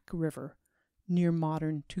Merrimack River, near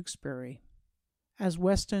modern Tewksbury. As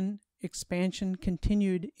western expansion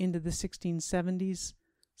continued into the 1670s,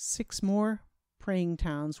 6 more praying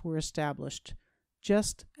towns were established,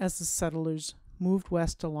 just as the settlers moved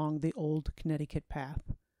west along the old Connecticut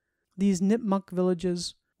path. These Nipmuc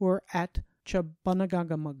villages were at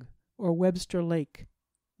Chubunagagamug, or Webster Lake,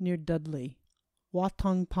 near Dudley,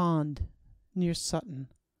 Watong Pond, near Sutton,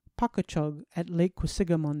 Pocumtuc at Lake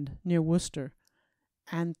Quisigamund, near Worcester,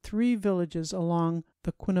 and 3 villages along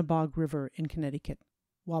the Quinebaug River in Connecticut,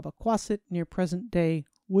 Wabaquasit near present-day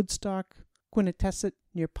Woodstock, Quinetesset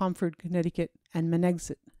near Pomfret, Connecticut, and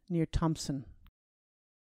Menexit near Thompson.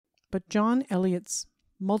 But John Eliot's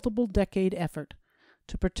multiple-decade effort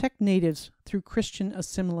to protect natives through Christian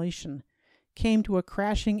assimilation came to a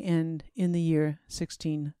crashing end in the year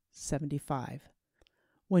 1675,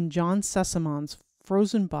 when John Sassamon's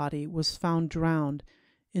frozen body was found drowned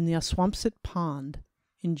in the Aswampset Pond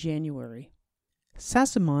in January.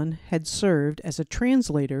 Sassamon had served as a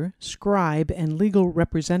translator, scribe, and legal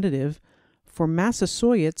representative for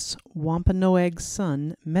Massachusett's Wampanoag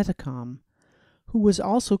son, Metacom, who was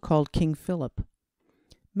also called King Philip.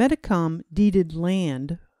 Metacom deeded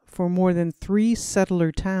land for more than 3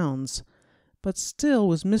 settler towns, but still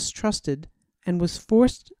was mistrusted and was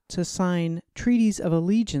forced to sign treaties of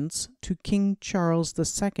allegiance to King Charles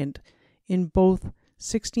II in both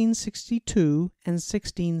 1662 and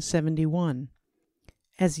 1671.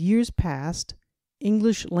 As years passed,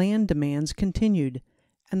 English land demands continued,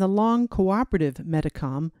 and the long cooperative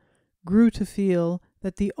Metacom grew to feel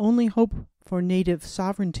that the only hope for native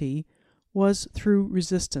sovereignty was through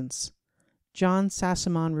resistance. John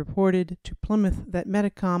Sassamon reported to Plymouth that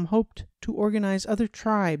Metacom hoped to organize other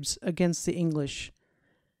tribes against the English.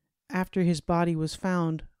 After his body was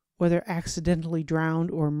found, whether accidentally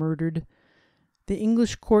drowned or murdered, the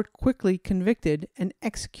English court quickly convicted and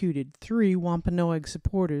executed 3 Wampanoag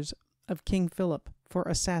supporters of King Philip for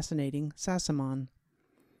assassinating Sassamon.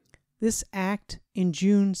 This act in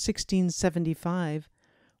June 1675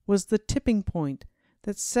 was the tipping point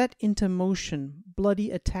that set into motion bloody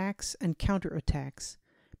attacks and counterattacks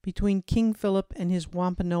between King Philip and his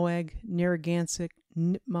Wampanoag, Narragansett,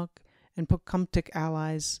 Nipmuc, and Pocumtuc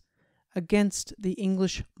allies against the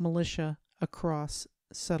English militia across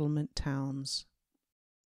settlement towns.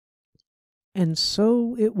 And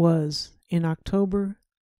so it was in October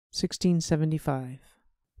 1675.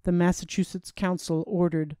 The Massachusetts Council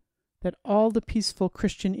ordered that all the peaceful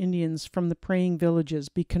Christian Indians from the praying villages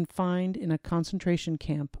be confined in a concentration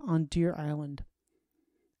camp on Deer Island.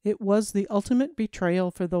 It was the ultimate betrayal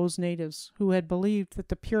for those natives who had believed that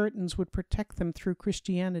the Puritans would protect them through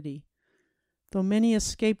Christianity. Though many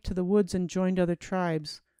escaped to the woods and joined other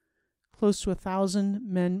tribes, close to 1,000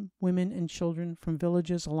 men, women, and children from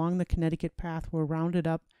villages along the Connecticut path were rounded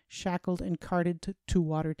up, shackled, and carted to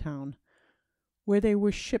Watertown, where they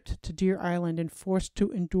were shipped to Deer Island and forced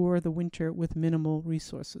to endure the winter with minimal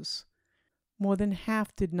resources. More than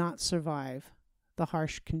half did not survive the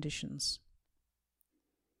harsh conditions.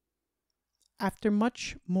 After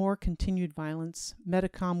much more continued violence,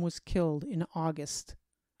 Metacom was killed in August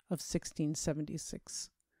of 1676.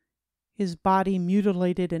 His body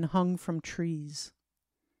mutilated and hung from trees.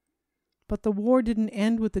 But the war didn't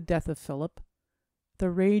end with the death of Philip.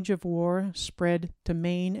 The rage of war spread to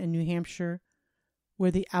Maine and New Hampshire,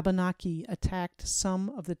 where the Abenaki attacked some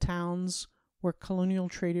of the towns where colonial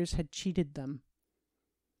traders had cheated them.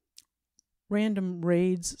 Random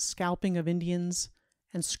raids, scalping of Indians,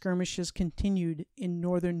 and skirmishes continued in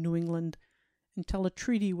northern New England until a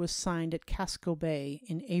treaty was signed at Casco Bay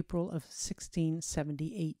in April of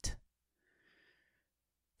 1678.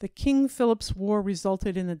 The King Philip's War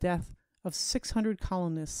resulted in the death of 600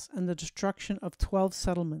 colonists and the destruction of 12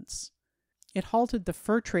 settlements. It halted the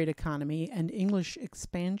fur trade economy and English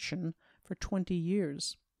expansion for 20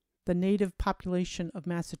 years. The native population of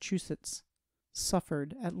Massachusetts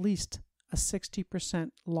suffered at least a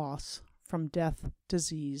 60% loss from death,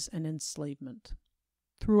 disease, and enslavement.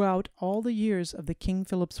 Throughout all the years of the King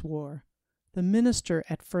Philip's War, the minister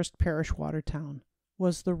at First Parish Watertown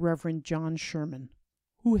was the Reverend John Sherman,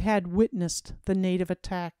 who had witnessed the native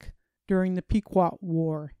attack during the Pequot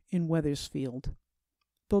War in Wethersfield.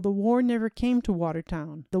 Though the war never came to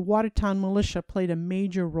Watertown, the Watertown militia played a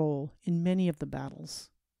major role in many of the battles.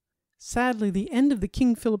 Sadly, the end of the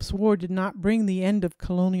King Philip's War did not bring the end of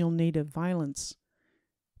colonial native violence.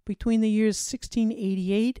 Between the years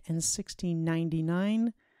 1688 and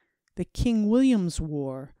 1699, the King William's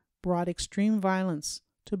War brought extreme violence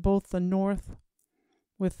to both the north,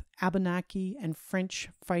 with Abenaki and French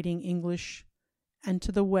fighting English, and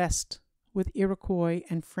to the west, with Iroquois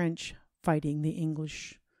and French fighting the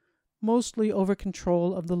English, mostly over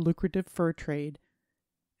control of the lucrative fur trade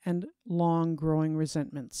and long-growing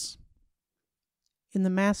resentments. In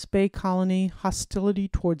the Mass Bay colony, hostility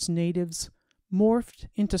towards natives morphed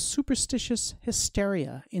into superstitious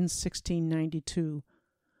hysteria in 1692,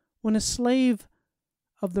 when a slave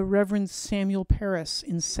of the Reverend Samuel Parris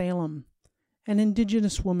in Salem, an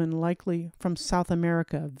indigenous woman likely from South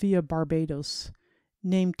America via Barbados,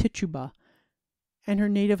 named Tituba, and her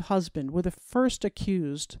native husband were the first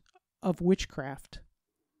accused of witchcraft.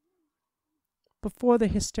 Before the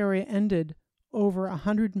hysteria ended, over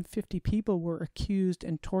 150 people were accused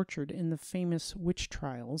and tortured in the famous witch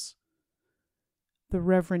trials. The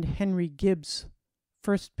Reverend Henry Gibbs,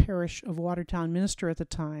 first parish of Watertown minister at the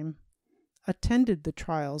time, attended the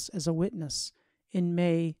trials as a witness in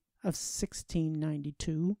May of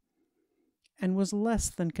 1692 and was less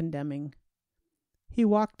than condemning. He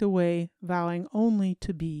walked away vowing only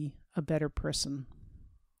to be a better person.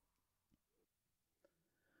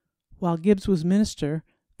 While Gibbs was minister,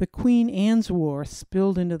 the Queen Anne's War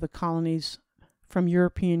spilled into the colonies from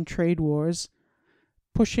European trade wars,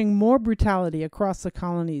 pushing more brutality across the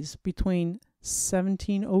colonies between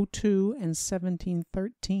 1702 and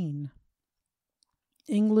 1713.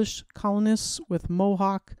 English colonists with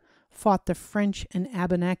Mohawk fought the French and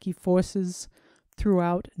Abenaki forces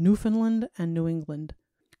throughout Newfoundland and New England,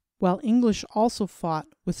 while English also fought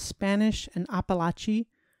with Spanish and Appalachee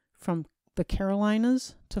from the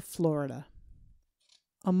Carolinas to Florida.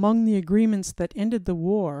 Among the agreements that ended the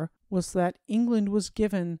war was that England was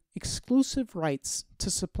given exclusive rights to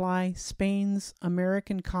supply Spain's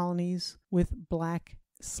American colonies with black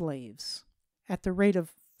slaves at the rate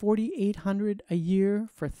of $4,800 a year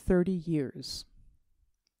for 30 years.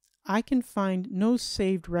 I can find no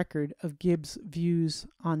saved record of Gibbs' views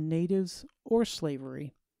on natives or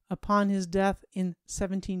slavery. Upon his death in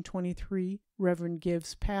 1723, Reverend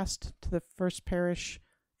Gibbs passed to the First Parish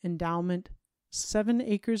endowment 7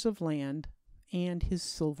 acres of land and his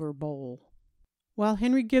silver bowl. While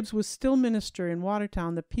Henry Gibbs was still minister in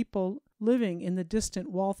Watertown, the people living in the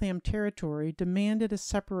distant Waltham territory demanded a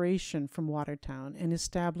separation from Watertown and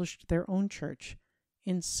established their own church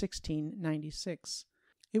in 1696.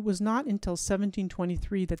 It was not until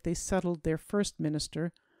 1723 that they settled their first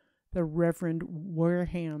minister, the Reverend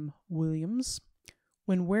Wareham Williams.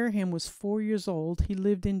 When Wareham was 4 years old, he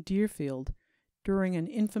lived in Deerfield during an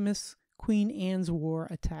infamous Queen Anne's War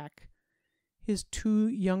attack. His 2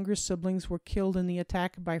 younger siblings were killed in the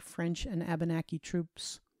attack by French and Abenaki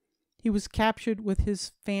troops. He was captured with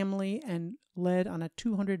his family and led on a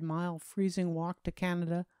 200-mile freezing walk to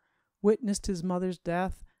Canada, witnessed his mother's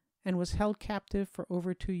death, and was held captive for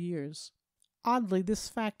over 2 years. Oddly, this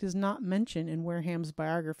fact is not mentioned in Wareham's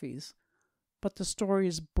biographies, but the story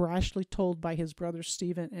is brashly told by his brother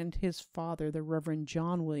Stephen and his father, the Reverend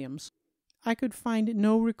John Williams. I could find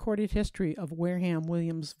no recorded history of Wareham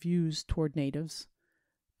Williams' views toward natives,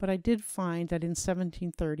 but I did find that in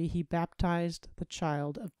 1730 he baptized the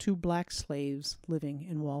child of 2 black slaves living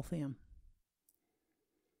in Waltham.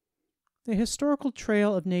 The historical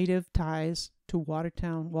trail of native ties to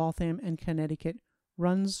Watertown, Waltham, and Connecticut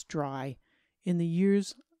runs dry in the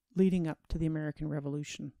years leading up to the American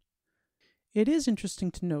Revolution. It is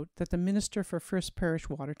interesting to note that the minister for First Parish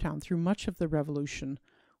Watertown through much of the Revolution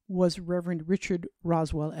was Reverend Richard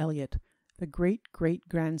Roswell Elliott, the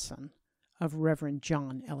great-great-grandson of Reverend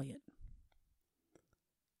John Elliott.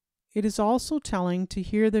 It is also telling to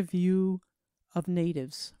hear the view of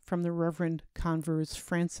natives from the Reverend Converse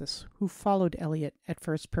Francis, who followed Elliott at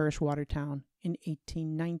First Parish Watertown in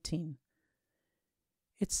 1819.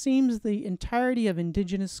 It seems the entirety of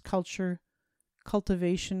indigenous culture,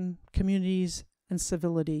 cultivation, communities, and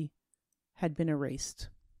civility had been erased.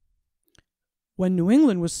 When New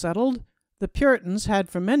England was settled, the Puritans had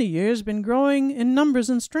for many years been growing in numbers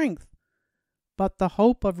and strength, but the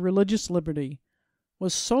hope of religious liberty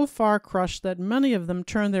was so far crushed that many of them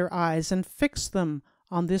turned their eyes and fixed them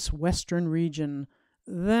on this western region,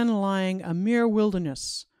 then lying a mere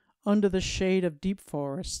wilderness under the shade of deep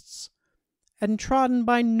forests, and trodden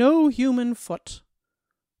by no human foot,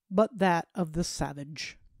 but that of the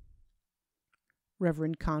savage.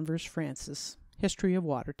 Reverend Converse Francis, History of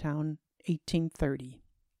Watertown, 1830.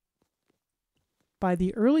 By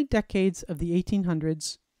the early decades of the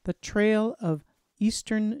 1800s, the trail of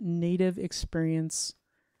Eastern Native experience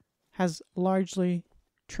has largely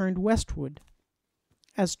turned westward,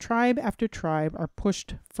 as tribe after tribe are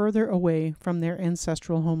pushed further away from their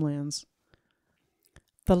ancestral homelands.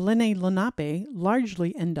 The Lenape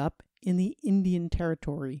largely end up in the Indian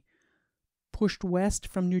Territory, pushed west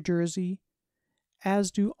from New Jersey,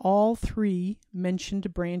 as do all three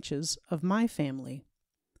mentioned branches of my family,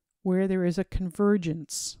 where there is a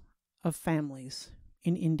convergence of families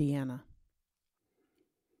in Indiana.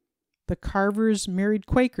 The Carvers married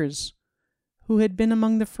Quakers, who had been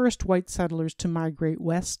among the first white settlers to migrate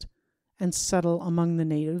west and settle among the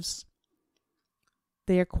natives.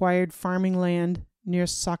 They acquired farming land near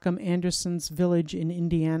Sockham Anderson's village in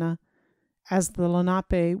Indiana, as the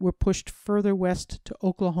Lenape were pushed further west to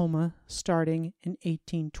Oklahoma starting in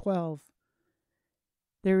 1812.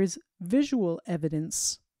 There is visual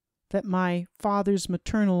evidence that my father's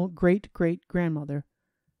maternal great-great-grandmother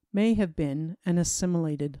may have been an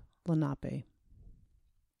assimilated Lenape.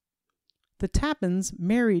 The Tappans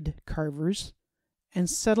married Carvers and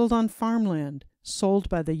settled on farmland sold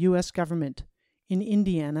by the U.S. government in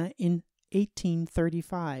Indiana in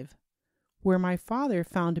 1835, where my father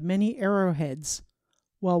found many arrowheads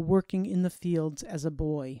while working in the fields as a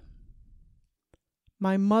boy.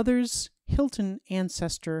 My mother's Hilton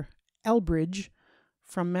ancestor, Elbridge,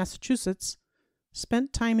 from Massachusetts,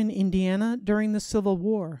 spent time in Indiana during the Civil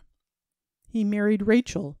War. He married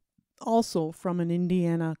Rachel, also from an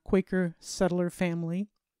Indiana Quaker settler family,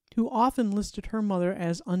 who often listed her mother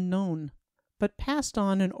as unknown, but passed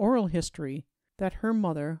on an oral history that her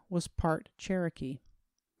mother was part Cherokee.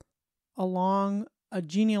 Along a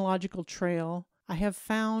genealogical trail, I have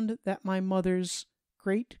found that my mother's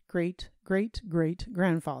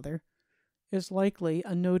great-great-great-great-grandfather is likely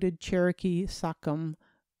a noted Cherokee Sockham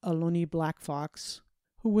Ohlone Black Fox,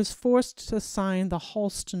 who was forced to sign the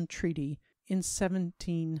Halston Treaty in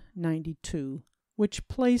 1792, which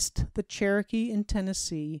placed the Cherokee in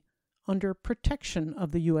Tennessee under protection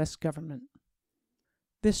of the U.S. government.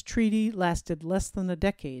 This treaty lasted less than a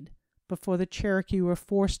decade before the Cherokee were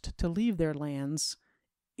forced to leave their lands,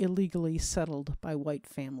 illegally settled by white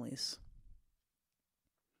families.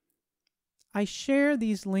 I share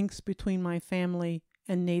these links between my family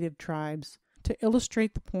and native tribes to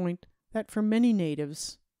illustrate the point that for many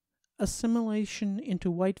natives, assimilation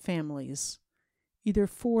into white families, either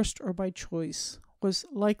forced or by choice, was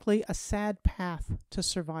likely a sad path to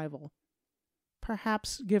survival,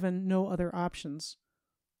 perhaps given no other options,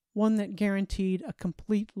 one that guaranteed a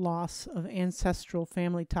complete loss of ancestral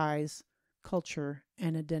family ties, culture,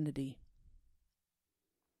 and identity.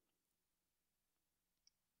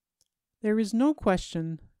 There is no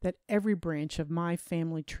question that every branch of my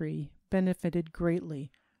family tree benefited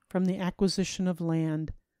greatly from the acquisition of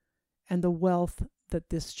land and the wealth that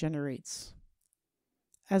this generates.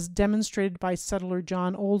 As demonstrated by settler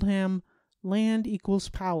John Oldham, land equals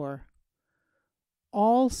power.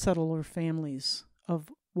 All settler families of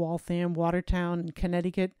Waltham, Watertown, and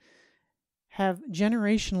Connecticut have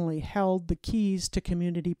generationally held the keys to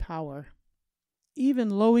community power. Even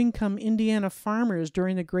low-income Indiana farmers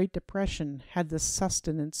during the Great Depression had the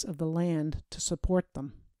sustenance of the land to support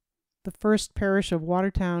them. The first parish of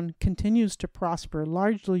Watertown continues to prosper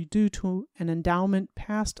largely due to an endowment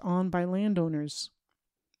passed on by landowners.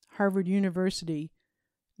 Harvard University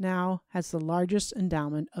now has the largest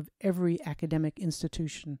endowment of every academic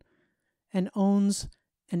institution and owns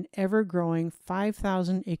an ever-growing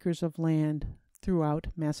 5,000 acres of land throughout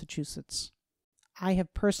Massachusetts. I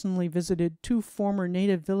have personally visited 2 former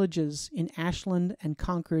native villages in Ashland and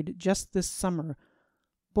Concord just this summer,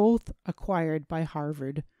 both acquired by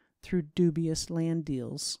Harvard through dubious land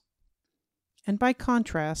deals. And by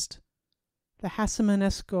contrast, the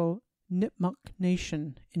Hasimonesco Nipmuc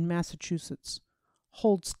Nation in Massachusetts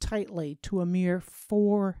holds tightly to a mere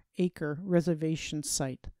 4-acre reservation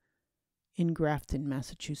site in Grafton,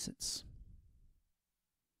 Massachusetts.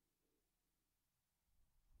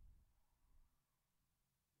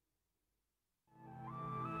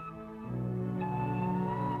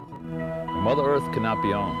 Mother Earth cannot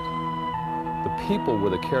be owned. The people were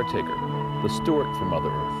the caretaker, the steward for Mother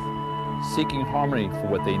Earth, seeking harmony for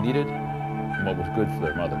what they needed and what was good for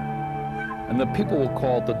their mother. And the people were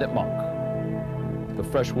called the Nipmuc, the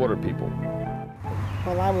freshwater people.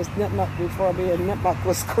 Well, I was Nipmuc before being Nipmuc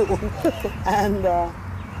was cool, and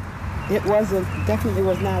it definitely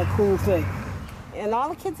was not a cool thing. And all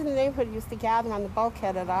the kids in the neighborhood used to gather on the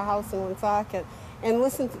bulkhead at our house in Woonsocket and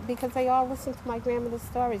listened to, because they all listened to my grandmother's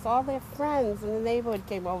stories. All their friends in the neighborhood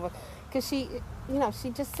came over because she, you know,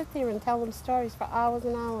 she'd just sit there and tell them stories for hours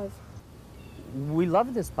and hours. We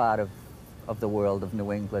love this part of the world of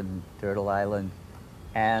New England, Turtle Island,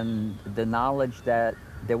 and the knowledge that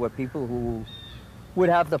there were people who would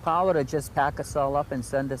have the power to just pack us all up and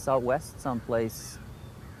send us out west someplace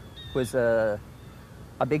was a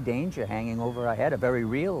big danger hanging over our head, a very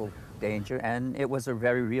real danger, and it was a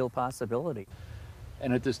very real possibility.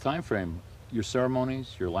 And at this time frame, your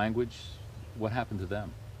ceremonies, your language, what happened to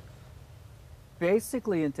them?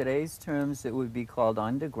 Basically, in today's terms, it would be called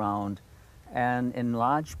underground, and in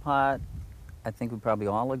large part, I think we probably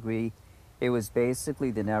all agree, it was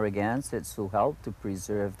basically the Narragansetts who helped to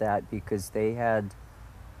preserve that, because they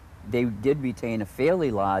did retain a fairly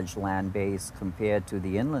large land base compared to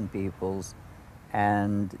the inland peoples,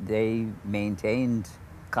 and they maintained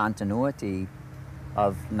continuity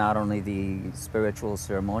of not only the spiritual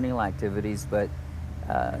ceremonial activities, but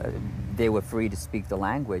they were free to speak the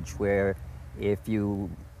language, where if you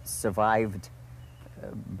survived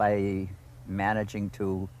by managing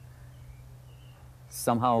to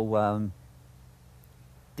somehow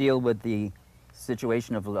deal with the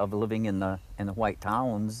situation of living in the white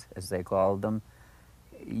towns, as they called them,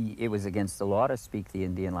 it was against the law to speak the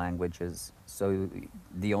Indian languages. So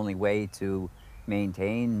the only way to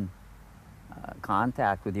maintain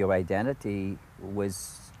contact with your identity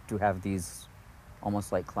was to have these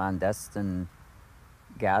almost like clandestine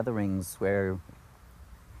gatherings where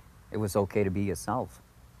it was okay to be yourself.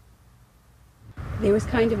 There was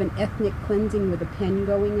kind of an ethnic cleansing with a pen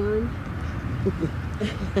going on.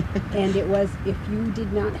 And it was, if you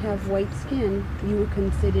did not have white skin, you were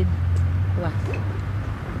considered black.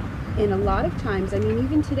 And a lot of times, I mean,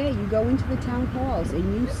 even today, you go into the town halls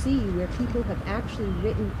and you see where people have actually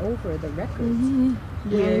written over the records,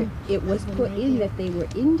 where it was put in that they were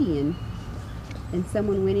Indian, and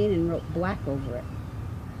someone went in and wrote black over it.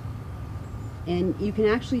 And you can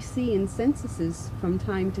actually see in censuses from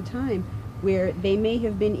time to time where they may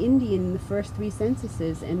have been Indian in the first 3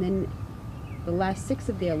 censuses, and then the last 6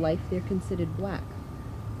 of their life, they're considered black.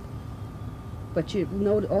 But you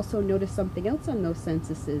also notice something else on those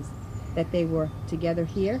censuses, that they were together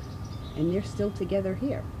here, and they're still together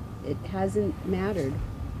here. It hasn't mattered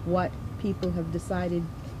what people have decided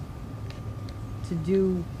to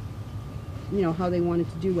do, you know, how they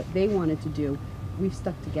wanted to do what they wanted to do. We've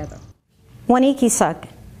stuck together. Wanikisak,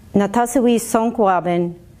 Natasui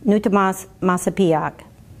Sonkwabin, Nutamas Masapiak.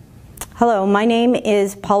 Hello, my name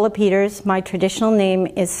is Paula Peters. My traditional name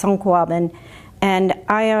is Sonkwabin, and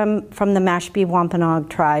I am from the Mashpee Wampanoag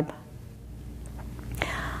tribe.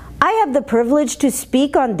 I have the privilege to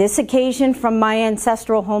speak on this occasion from my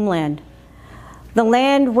ancestral homeland, the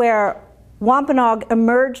land where Wampanoag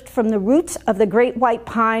emerged from the roots of the great white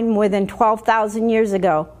pine more than 12,000 years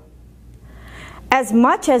ago. As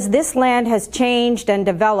much as this land has changed and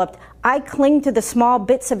developed, I cling to the small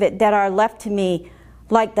bits of it that are left to me,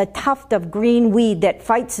 like the tuft of green weed that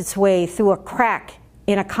fights its way through a crack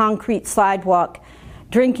in a concrete sidewalk,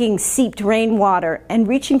 drinking seeped rainwater and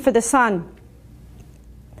reaching for the sun.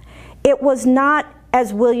 It was not,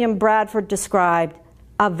 as William Bradford described,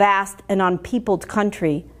 a vast and unpeopled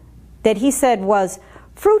country that he said was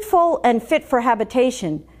fruitful and fit for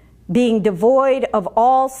habitation, being devoid of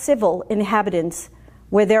all civil inhabitants,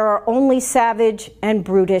 where there are only savage and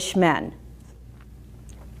brutish men.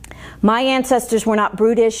 My ancestors were not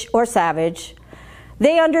brutish or savage.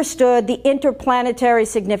 They understood the interplanetary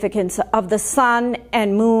significance of the sun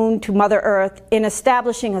and moon to Mother Earth in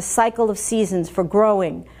establishing a cycle of seasons for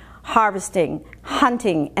growing, harvesting,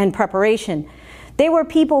 hunting, and preparation. They were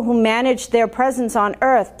people who managed their presence on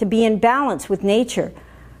Earth to be in balance with nature,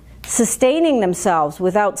 sustaining themselves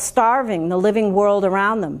without starving the living world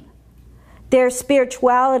around them. Their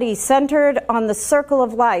spirituality centered on the circle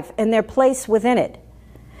of life and their place within it.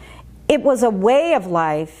 It was a way of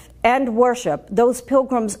life and worship those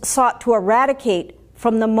pilgrims sought to eradicate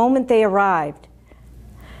from the moment they arrived.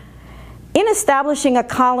 In establishing a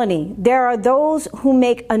colony, there are those who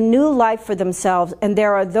make a new life for themselves, and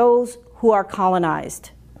there are those who are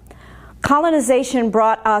colonized. Colonization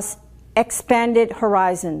brought us expanded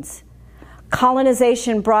horizons.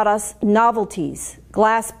 Colonization brought us novelties,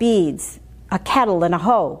 glass beads, a kettle and a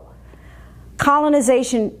hoe.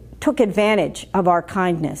 Colonization took advantage of our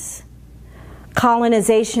kindness.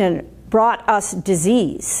 Colonization brought us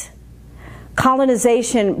disease.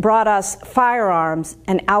 Colonization brought us firearms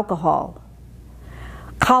and alcohol.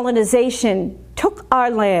 Colonization took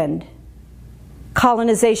our land.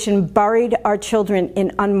 Colonization buried our children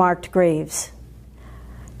in unmarked graves.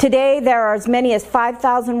 Today, there are as many as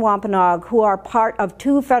 5,000 Wampanoag who are part of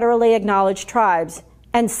 2 federally acknowledged tribes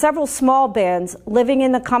and several small bands living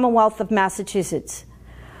in the Commonwealth of Massachusetts.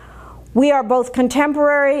 We are both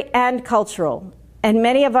contemporary and cultural, and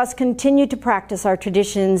many of us continue to practice our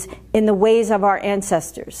traditions in the ways of our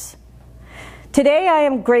ancestors. Today, I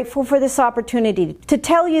am grateful for this opportunity to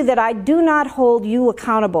tell you that I do not hold you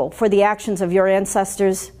accountable for the actions of your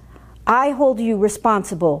ancestors. I hold you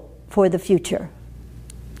responsible for the future.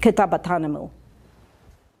 Kitabatanamu.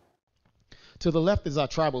 To the left is our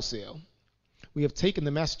tribal seal. We have taken the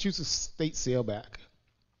Massachusetts state seal back.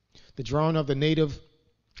 The drawing of the native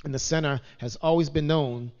in the center has always been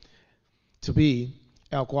known to be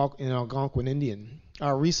an Algonquin Indian.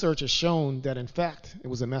 Our research has shown that, in fact, it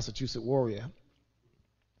was a Massachusetts warrior.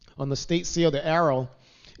 On the state seal, the arrow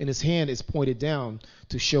in his hand is pointed down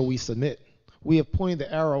to show we submit. We have pointed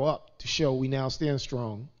the arrow up to show we now stand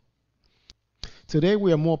strong. Today,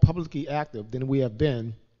 we are more publicly active than we have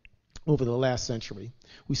been over the last century.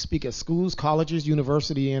 We speak at schools, colleges,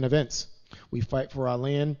 universities, and events. We fight for our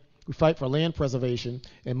land. We fight for land preservation,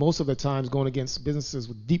 and most of the times going against businesses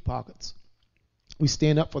with deep pockets. We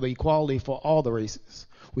stand up for the equality for all the races.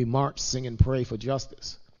 We march, sing, and pray for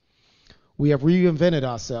justice. We have reinvented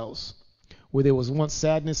ourselves. Where there was once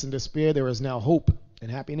sadness and despair, there is now hope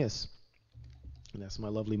and happiness. And that's my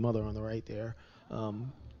lovely mother on the right there.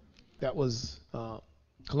 That was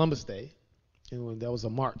Columbus Day, and that was a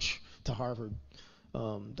march to Harvard.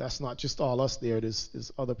 That's not just all us there.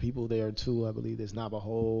 There's other people there too. I believe there's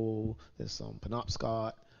Navajo, there's some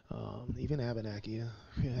Penobscot, even Abenaki.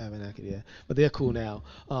 Abenaki there, but they're cool now.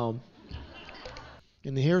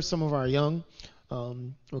 And here's some of our young.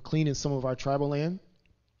 We're cleaning some of our tribal land.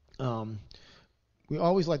 We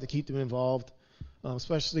always like to keep them involved,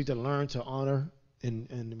 especially to learn to honor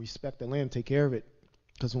and respect the land, take care of it.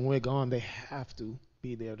 Because when we're gone, they have to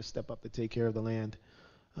be there to step up to take care of the land.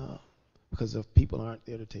 Because if people aren't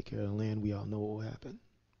there to take care of the land, we all know what will happen.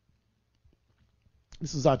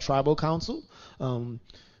 This is our tribal council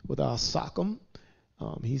with our Sockham.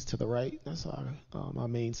 He's to the right. That's our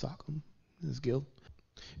main Sockham. This is Gil.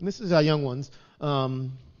 And this is our young ones.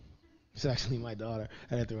 It's actually my daughter.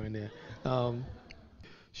 I had to throw her in there.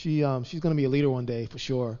 She's going to be a leader one day for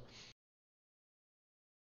sure.